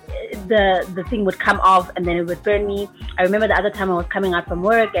then the thing would come off and then it would burn me. I remember the other time I was coming out from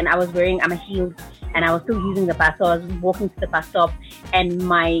work and I was wearing heels and I was still using the bus. So I was walking to the bus stop and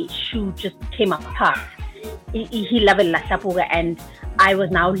my shoe just came apart. And I was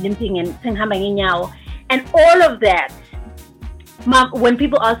now limping and all of that. When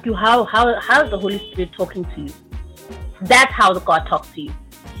people ask you how is the Holy Spirit talking to you, that's how God talks to you.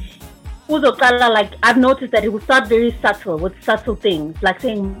 Like, I've noticed that it will start very subtle with subtle things, like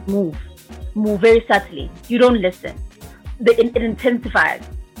saying move very subtly. You don't listen. It intensifies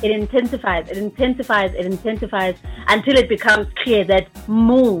until it becomes clear that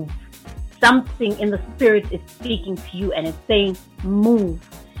move. Something in the spirit is speaking to you and it's saying move.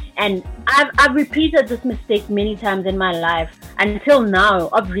 And I've repeated this mistake many times in my life until now,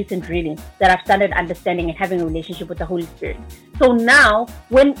 of recent really, that I've started understanding and having a relationship with the Holy Spirit. So now,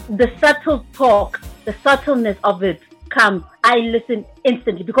 when the subtle talk, the subtleness of it comes, I listen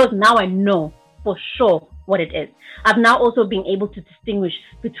instantly because now I know for sure what it is. I've now also been able to distinguish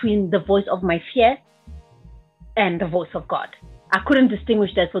between the voice of my fear and the voice of God. I couldn't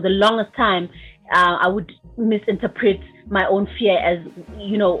distinguish that for the longest time. I would misinterpret my own fear as,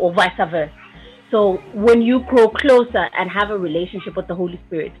 or vice versa. So when you grow closer and have a relationship with the Holy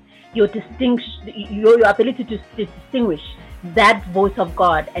Spirit, your ability to distinguish that voice of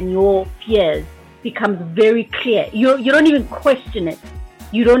God and your fears becomes very clear. You don't even question it.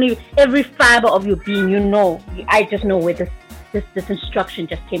 Every fiber of your being, I just know where this instruction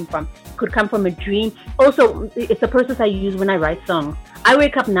just came from. It could come from a dream. Also, it's a process I use when I write songs. I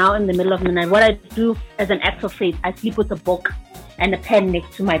wake up now in the middle of the night. What I do as an act of faith, I sleep with a book and a pen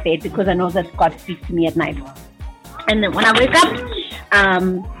next to my bed because I know that God speaks to me at night. And then when I wake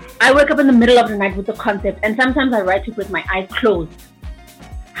up in the middle of the night with the concept, and sometimes I write it with my eyes closed,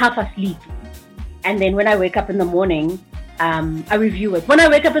 half asleep. And then when I wake up in the morning, I review it. When I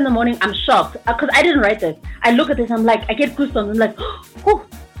wake up in the morning, I'm shocked because I didn't write this. I look at this, I'm like, I get goosebumps. I'm like, oh,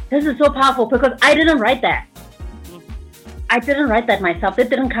 this is so powerful because I didn't write that. I didn't write that myself. It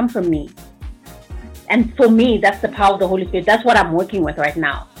didn't come from me. And for me, that's the power of the Holy Spirit. That's what I'm working with right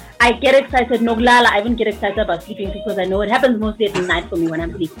now. I get excited. I even get excited about sleeping because I know it happens mostly at night for me when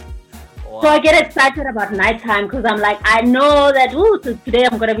I'm sleeping. Wow. So I get excited about nighttime because I'm like, I know that today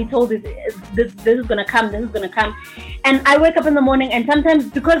I'm going to be told this is going to come, this is going to come. And I wake up in the morning and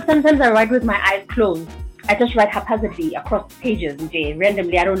sometimes I write with my eyes closed, I just write haphazardly across pages,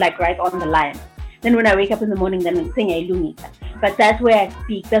 randomly. I don't write on the line. Then when I wake up in the morning, then I sing a Lumita. But that's where I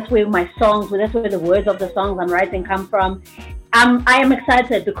speak. That's where my songs, that's where the words of the songs I'm writing come from. I am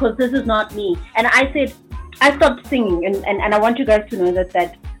excited because this is not me. And I said, I stopped singing. And I want you guys to know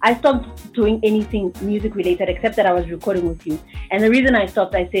that I stopped doing anything music related except that I was recording with you. And the reason I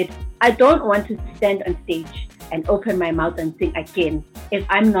stopped, I said, I don't want to stand on stage and open my mouth and sing again if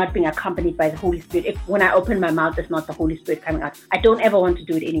I'm not being accompanied by the Holy Spirit. If when I open my mouth, it's not the Holy Spirit coming out. I don't ever want to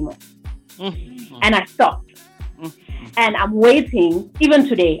do it anymore. Mm-hmm. And I stopped. Mm-hmm. And I'm waiting, even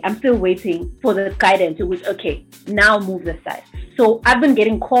today, I'm still waiting for the guidance to which, okay, now move this side. So I've been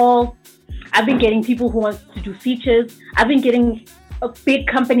getting calls. I've been getting people who want to do features. I've been getting big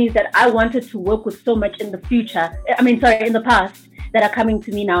companies that I wanted to work with so much in the in the past, that are coming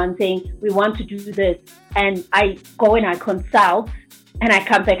to me now and saying, we want to do this. And I go and I consult and I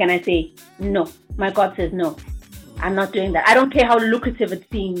come back and I say, no, my God says no. I'm not doing that. I don't care how lucrative it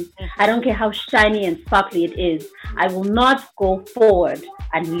seems. I don't care how shiny and sparkly it is. I will not go forward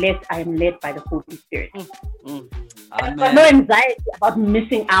unless I am led by the Holy Spirit. I've got no anxiety about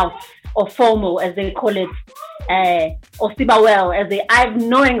missing out or FOMO, as they call it, or Sibawel, I have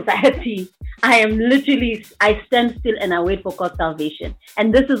no anxiety I stand still and I wait for God's salvation.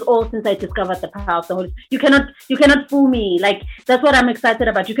 And this is all since I discovered the power of the Holy Spirit. You cannot fool me. Like, that's what I'm excited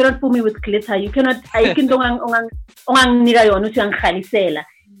about. You cannot fool me with glitter. You cannot, I'm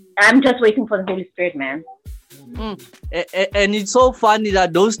just waiting for the Holy Spirit, man. And it's so funny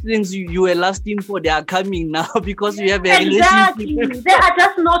that those things you were lasting for, they are coming now because we have a exactly. relationship. They are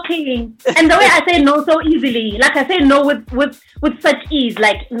just knocking. And the way I say no so easily, like I say no with such ease,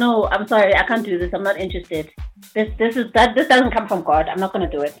 like, no, I'm sorry, I can't do this, I'm not interested. This doesn't come from God. I'm not gonna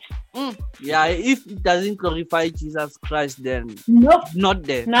do it. Yeah, if it doesn't glorify Jesus Christ, then nope, not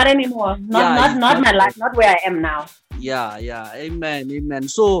there. Not anymore. Not my life, not where I am now. Yeah, amen.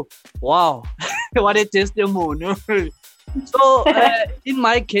 So, wow, what a testimony. So, in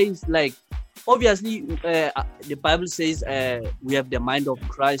my case, like, obviously, the Bible says we have the mind of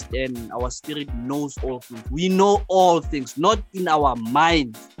Christ and our spirit knows all things. We know all things, not in our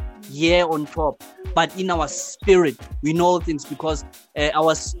mind, here on top, but in our spirit. We know all things because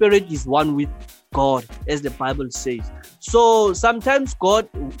our spirit is one with God, as the Bible says. So sometimes God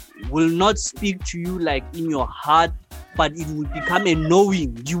will not speak to you like in your heart, but it will become a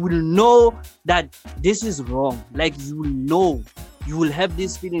knowing. You will know that this is wrong. Like, you will know. You will have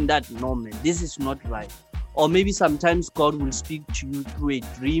this feeling that, no, man, this is not right. Or maybe sometimes God will speak to you through a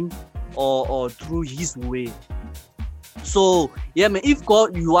dream or through His way. So, yeah, man, if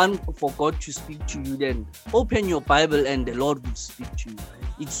you want for God to speak to you, then open your Bible and the Lord will speak to you.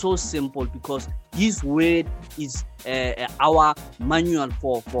 It's so simple because His word is our manual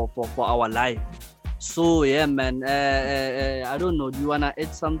for our life. So, yeah, man, I don't know. Do you want to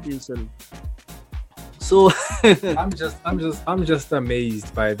add something, sir? So I'm just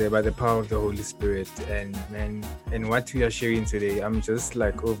amazed by the power of the Holy Spirit and what we are sharing today. I'm just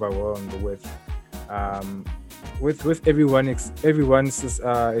like overwhelmed with everyone's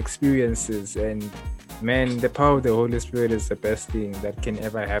experiences, and man, the power of the Holy Spirit is the best thing that can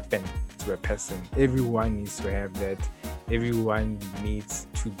ever happen to a person. Everyone needs to have that. Everyone needs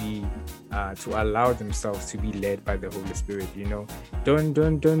to be to allow themselves to be led by the Holy Spirit. You know,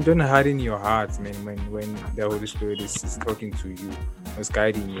 don't harden your heart, man. When the Holy Spirit is talking to you, is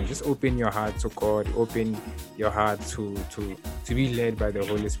guiding you, just open your heart to God. Open your heart to be led by the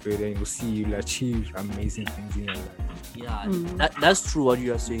Holy Spirit, and you'll see you'll achieve amazing things in your life. Yeah, that's true what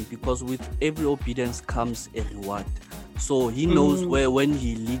you are saying, because with every obedience comes a reward. So He knows when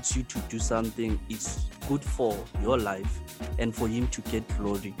He leads you to do something, it's good for your life and for Him to get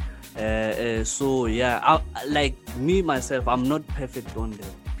glory. So yeah, like me myself, I'm not perfect on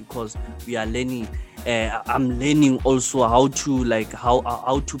that because we are learning. I'm learning also how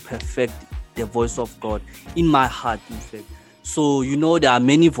to perfect the voice of God in my heart, in fact. So, you know, there are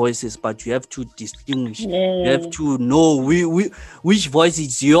many voices, but you have to distinguish. Yeah. You have to know which voice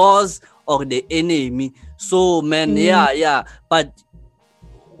is yours or the enemy. So, man, yeah. But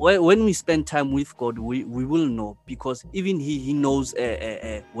when we spend time with God, we will know, because even He knows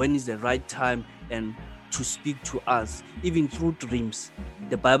when is the right time and to speak to us, even through dreams.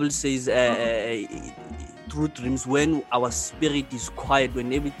 The Bible says through dreams, when our spirit is quiet,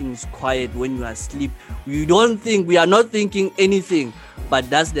 when everything is quiet, when you are asleep, we are not thinking anything, but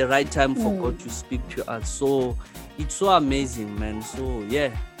that's the right time for God to speak to us. So it's so amazing, man. So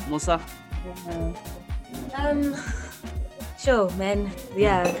yeah, Musa. Sure, man.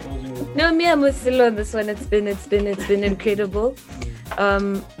 Yeah. No, me, I'm still on this one. It's been incredible.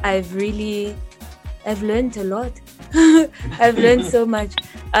 I've learned a lot. I've learned so much.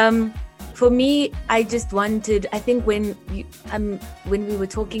 For me, I just wanted, I think when we were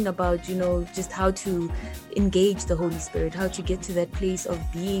talking about, you know, just how to engage the Holy Spirit, how to get to that place of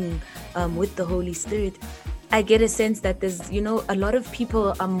being with the Holy Spirit, I get a sense that there's, you know, a lot of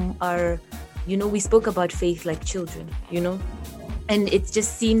people are, you know, we spoke about faith like children, you know, and it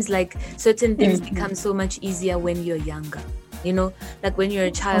just seems like certain things become so much easier when you're younger. You know, like when you're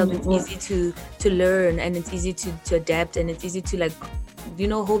a child, it's easy to learn, and it's easy to adapt, and it's easy to, like, you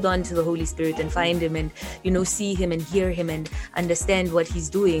know, hold on to the Holy Spirit and find Him and, you know, see Him and hear Him and understand what He's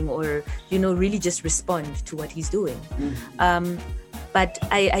doing, or, you know, really just respond to what He's doing. But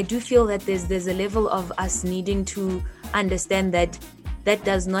I do feel that there's a level of us needing to understand that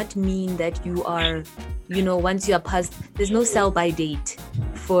does not mean that you are, you know, once you are past, there's no sell-by date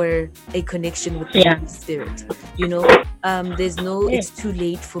for a connection with the Holy Spirit. You know, there's no, it's too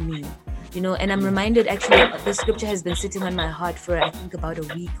late for me. You know, and I'm reminded, actually, the scripture has been sitting on my heart for, I think, about a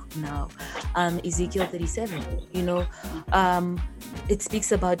week now. Ezekiel 37, you know, it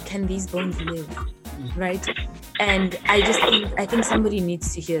speaks about, can these bones live, right? And I think somebody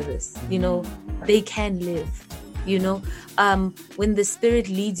needs to hear this. You know, they can live. You know, when the Spirit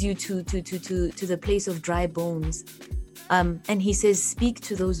leads you to the place of dry bones, and He says, speak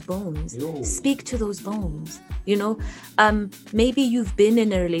to those bones. Speak to those bones. You know, maybe you've been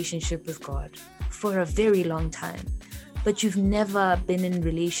in a relationship with God for a very long time, but you've never been in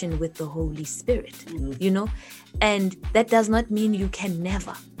relation with the Holy Spirit, you know, and that does not mean you can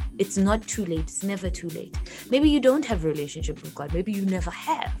never. It's not too late. It's never too late. Maybe you don't have a relationship with God. Maybe you never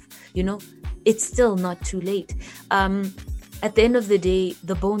have, you know, it's still not too late. At the end of the day,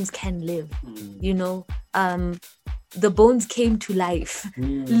 the bones can live, you know, the bones came to life,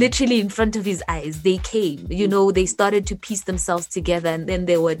 literally in front of his eyes. They came, you know, they started to piece themselves together, and then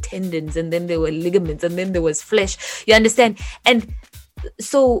there were tendons, and then there were ligaments, and then there was flesh. You understand? And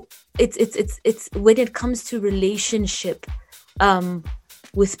so it's when it comes to relationship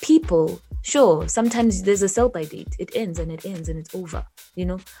with people, sure, sometimes there's a sell-by date. It ends and it's over, you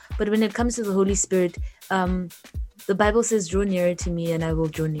know. But when it comes to the Holy Spirit, the Bible says, draw nearer to me and I will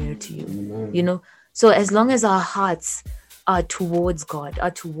draw nearer to you, you know. So as long as our hearts are towards God,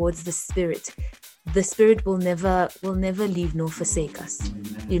 are towards the Spirit will never leave nor forsake us.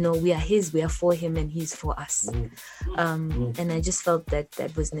 You know, we are His, we are for Him, and He's for us. And I just felt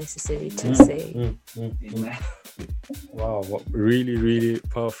that was necessary to say. Wow, what really, really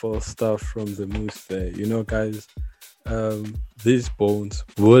powerful stuff from the Moose there. You know, guys, these bones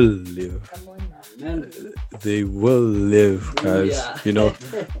will live. They will live, guys. You know,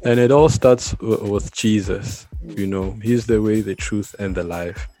 and it all starts with Jesus. You know, He's the way, the truth, and the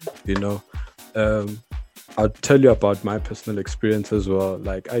life. You know, I'll tell you about my personal experience as well.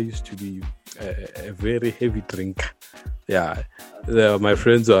 Like, I used to be a very heavy drinker. Yeah, my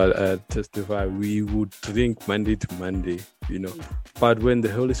friends will testify. We would drink Monday to Monday, you know. But when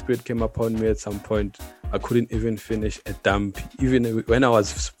the Holy Spirit came upon me at some point, I couldn't even finish a dump, even when I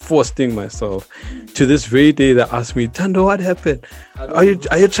was forcing myself. To this very day, they asked me, Tando, what happened? Are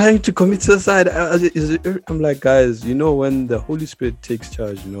you trying to commit suicide? I'm like, guys, you know, when the Holy Spirit takes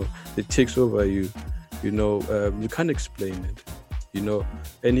charge, you know, it takes over you, you know, you can't explain it, you know,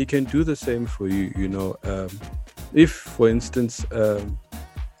 and He can do the same for you, you know. If, for instance,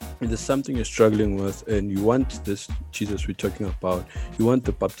 there's something you're struggling with and you want this Jesus we're talking about, you want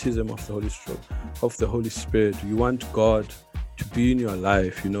the baptism of the Holy Spirit, you want God to be in your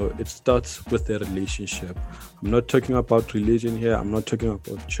life, you know, it starts with a relationship. I'm not talking about religion here. I'm not talking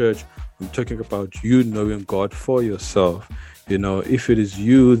about church. I'm talking about you knowing God for yourself. You know, if it is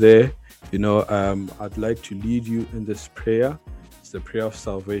you there, you know, I'd like to lead you in this prayer. The prayer of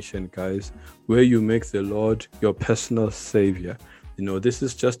salvation, guys, where you make the Lord your personal savior. You know, this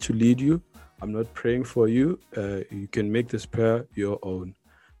is just to lead you. I'm not praying for you. You can make this prayer your own.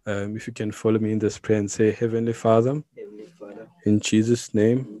 If you can follow me in this prayer and say, Heavenly Father, in Jesus'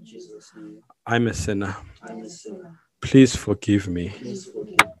 name, I'm a sinner. Please forgive me.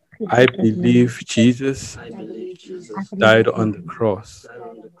 I believe Jesus died on the cross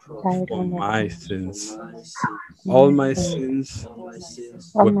for my sins. All my sins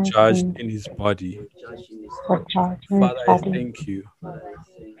were charged in His body. Father, I thank you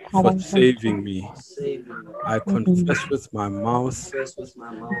for saving me. I confess with my mouth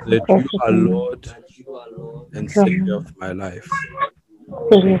that you are Lord and Savior of my life.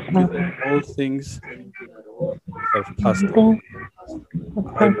 All things have passed away.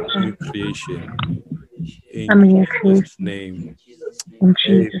 I'm a new creation. In Jesus' name.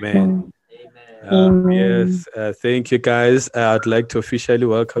 Amen. Yes, thank you, guys. I'd like to officially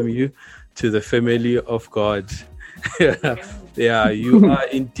welcome you to the family of God. Yeah, you are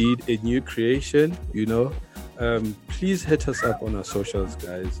indeed a new creation, you know. Please hit us up on our socials,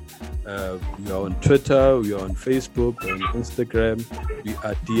 guys. We are on Twitter, we are on Facebook, on Instagram. We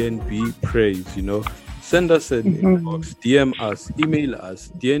are DNB Praise, you know. Send us an inbox, DM us, email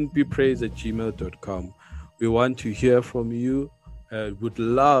us, dnbpraise@gmail.com. We want to hear from you. Would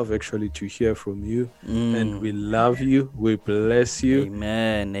love actually to hear from you. And we love you. We bless you.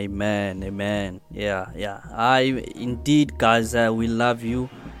 Amen. Yeah. Indeed, guys, we love you.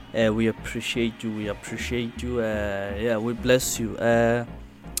 We appreciate you. Yeah, we bless you.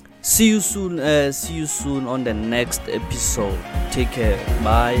 See you soon on the next episode. Take care.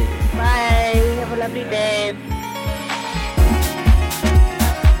 Bye. Bye. Have a lovely day.